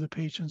needs of the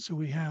patients that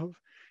we have.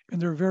 And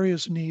there are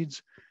various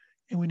needs,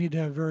 and we need to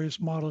have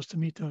various models to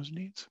meet those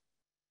needs.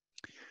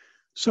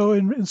 So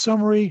in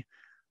summary,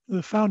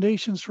 the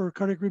foundations for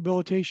cardiac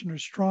rehabilitation are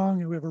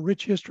strong, and we have a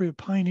rich history of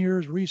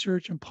pioneers,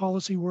 research, and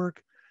policy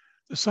work.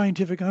 The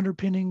scientific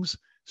underpinnings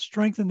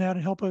strengthen that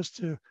and help us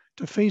to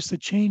face the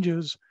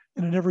changes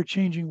in an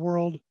ever-changing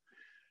world,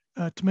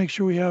 to make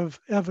sure we have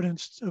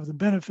evidence of the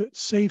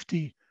benefits,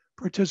 safety,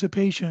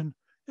 participation,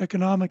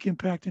 economic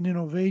impact, and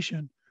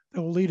innovation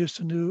that will lead us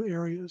to new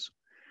areas.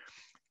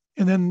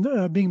 And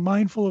then being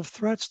mindful of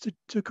threats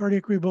to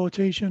cardiac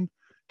rehabilitation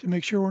to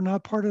make sure we're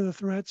not part of the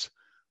threats,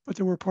 but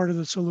that we're part of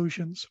the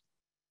solutions.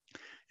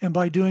 And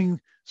by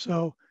doing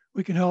so,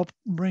 we can help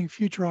bring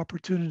future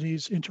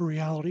opportunities into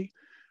reality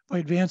by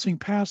advancing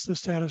past the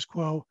status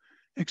quo,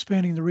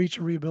 expanding the reach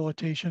of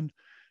rehabilitation,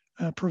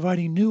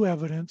 providing new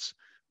evidence,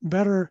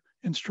 better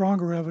and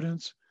stronger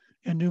evidence,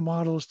 and new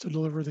models to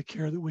deliver the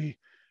care that we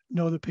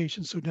know the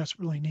patients so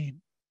desperately need.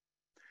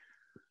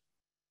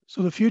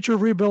 So the future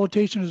of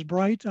rehabilitation is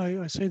bright.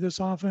 I say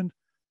this often.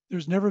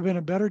 There's never been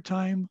a better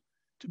time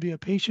to be a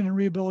patient in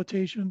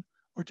rehabilitation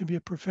or to be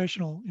a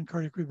professional in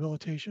cardiac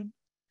rehabilitation.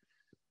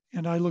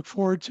 And I look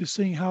forward to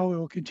seeing how it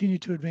will continue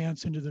to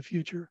advance into the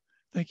future.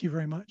 Thank you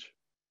very much.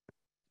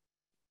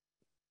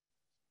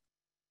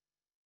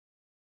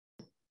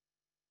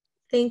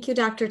 Thank you,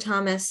 Dr.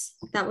 Thomas.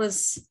 That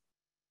was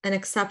an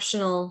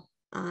exceptional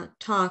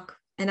talk,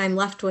 and I'm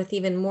left with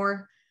even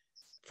more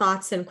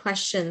thoughts and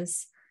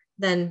questions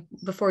than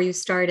before you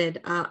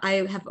started.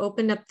 I have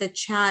opened up the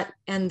chat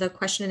and the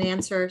question and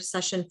answer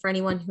session for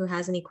anyone who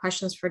has any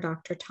questions for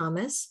Dr.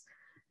 Thomas.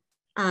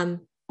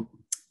 And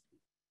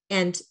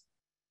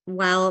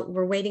while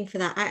we're waiting for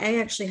that, I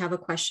actually have a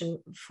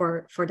question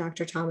for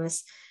Dr.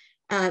 Thomas.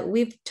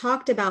 We've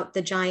talked about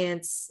the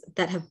giants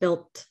that have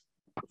built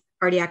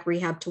cardiac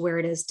rehab to where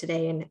it is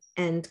today,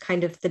 and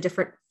kind of the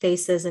different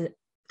phases and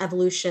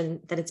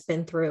evolution that it's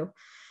been through.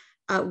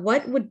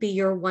 What would be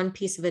your one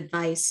piece of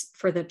advice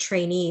for the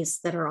trainees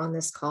that are on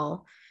this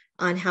call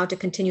on how to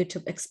continue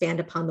to expand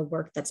upon the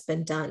work that's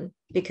been done?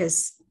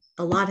 Because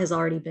a lot has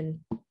already been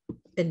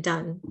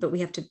done, but we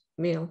have to,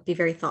 be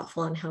very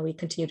thoughtful on how we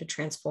continue to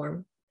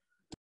transform.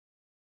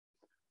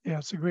 Yeah,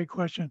 it's a great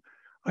question.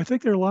 I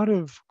think there are a lot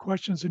of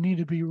questions that need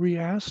to be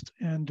re-asked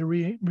and to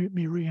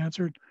be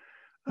re-answered.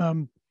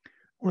 I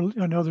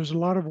know there's a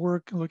lot of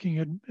work looking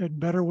at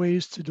better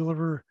ways to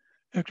deliver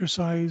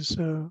exercise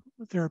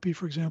therapy,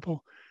 for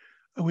example.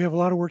 We have a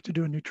lot of work to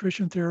do in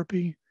nutrition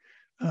therapy,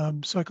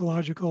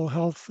 psychological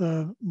health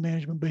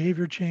management,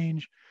 behavior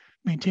change,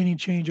 maintaining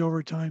change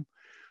over time.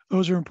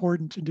 Those are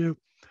important to do.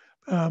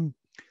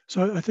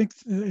 So I think,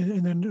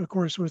 and then of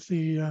course with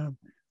the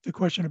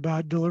question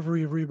about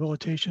delivery of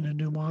rehabilitation and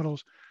new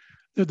models,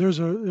 that there's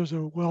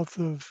a wealth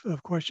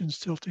of questions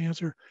still to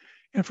answer.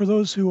 And for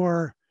those who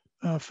are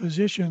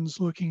physicians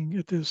looking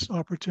at this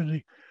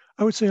opportunity,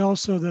 I would say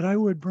also that I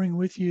would bring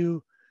with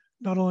you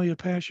not only a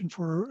passion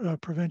for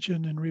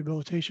prevention and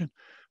rehabilitation,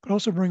 but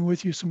also bring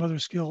with you some other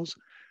skills.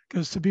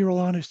 Because to be real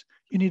honest,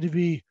 you need to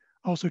be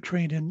also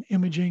trained in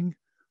imaging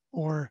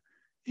or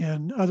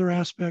in other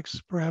aspects,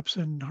 perhaps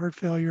in heart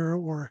failure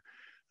or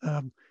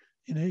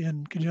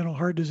in congenital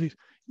heart disease.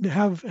 To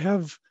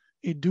have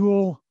a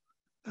dual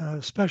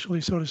specialty,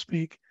 so to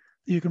speak,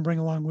 that you can bring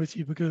along with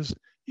you, because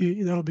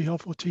that'll be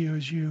helpful to you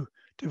as you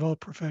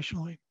develop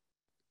professionally.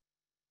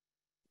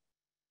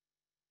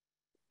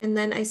 And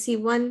then I see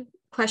one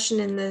question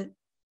in the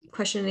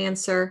question and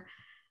answer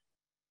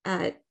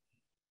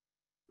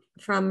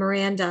from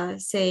Miranda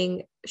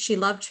saying she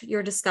loved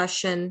your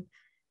discussion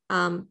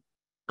on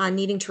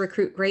needing to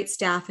recruit great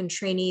staff and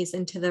trainees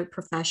into the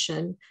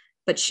profession,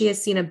 but she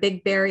has seen a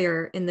big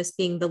barrier in this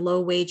being the low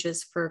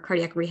wages for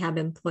cardiac rehab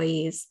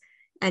employees.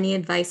 Any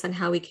advice on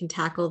how we can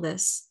tackle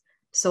this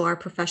so our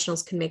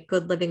professionals can make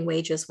good living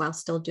wages while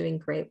still doing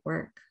great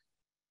work?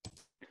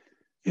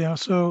 Yeah,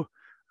 so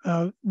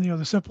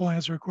the simple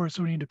answer, of course,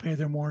 we need to pay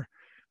them more,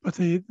 but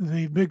the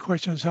big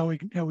question is how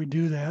we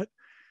do that,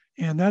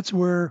 and that's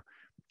where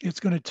it's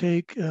going to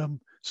take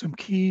some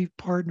key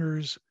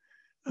partners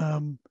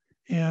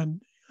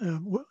and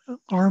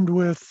armed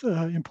with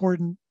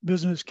important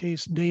business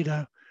case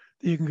data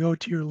that you can go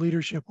to your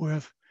leadership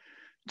with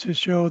to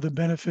show the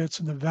benefits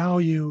and the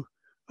value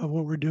of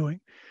what we're doing.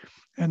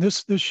 And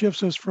this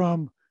shifts us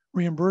from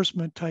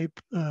reimbursement type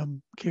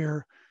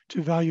care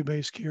to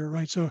value-based care,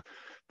 right? So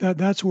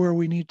that's where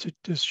we need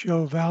to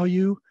show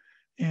value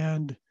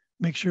and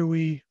make sure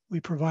we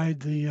provide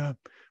the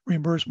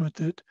reimbursement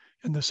that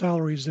and the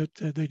salaries that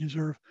they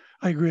deserve.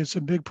 I agree, it's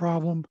a big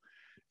problem,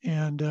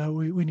 and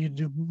we need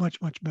to do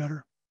much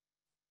better.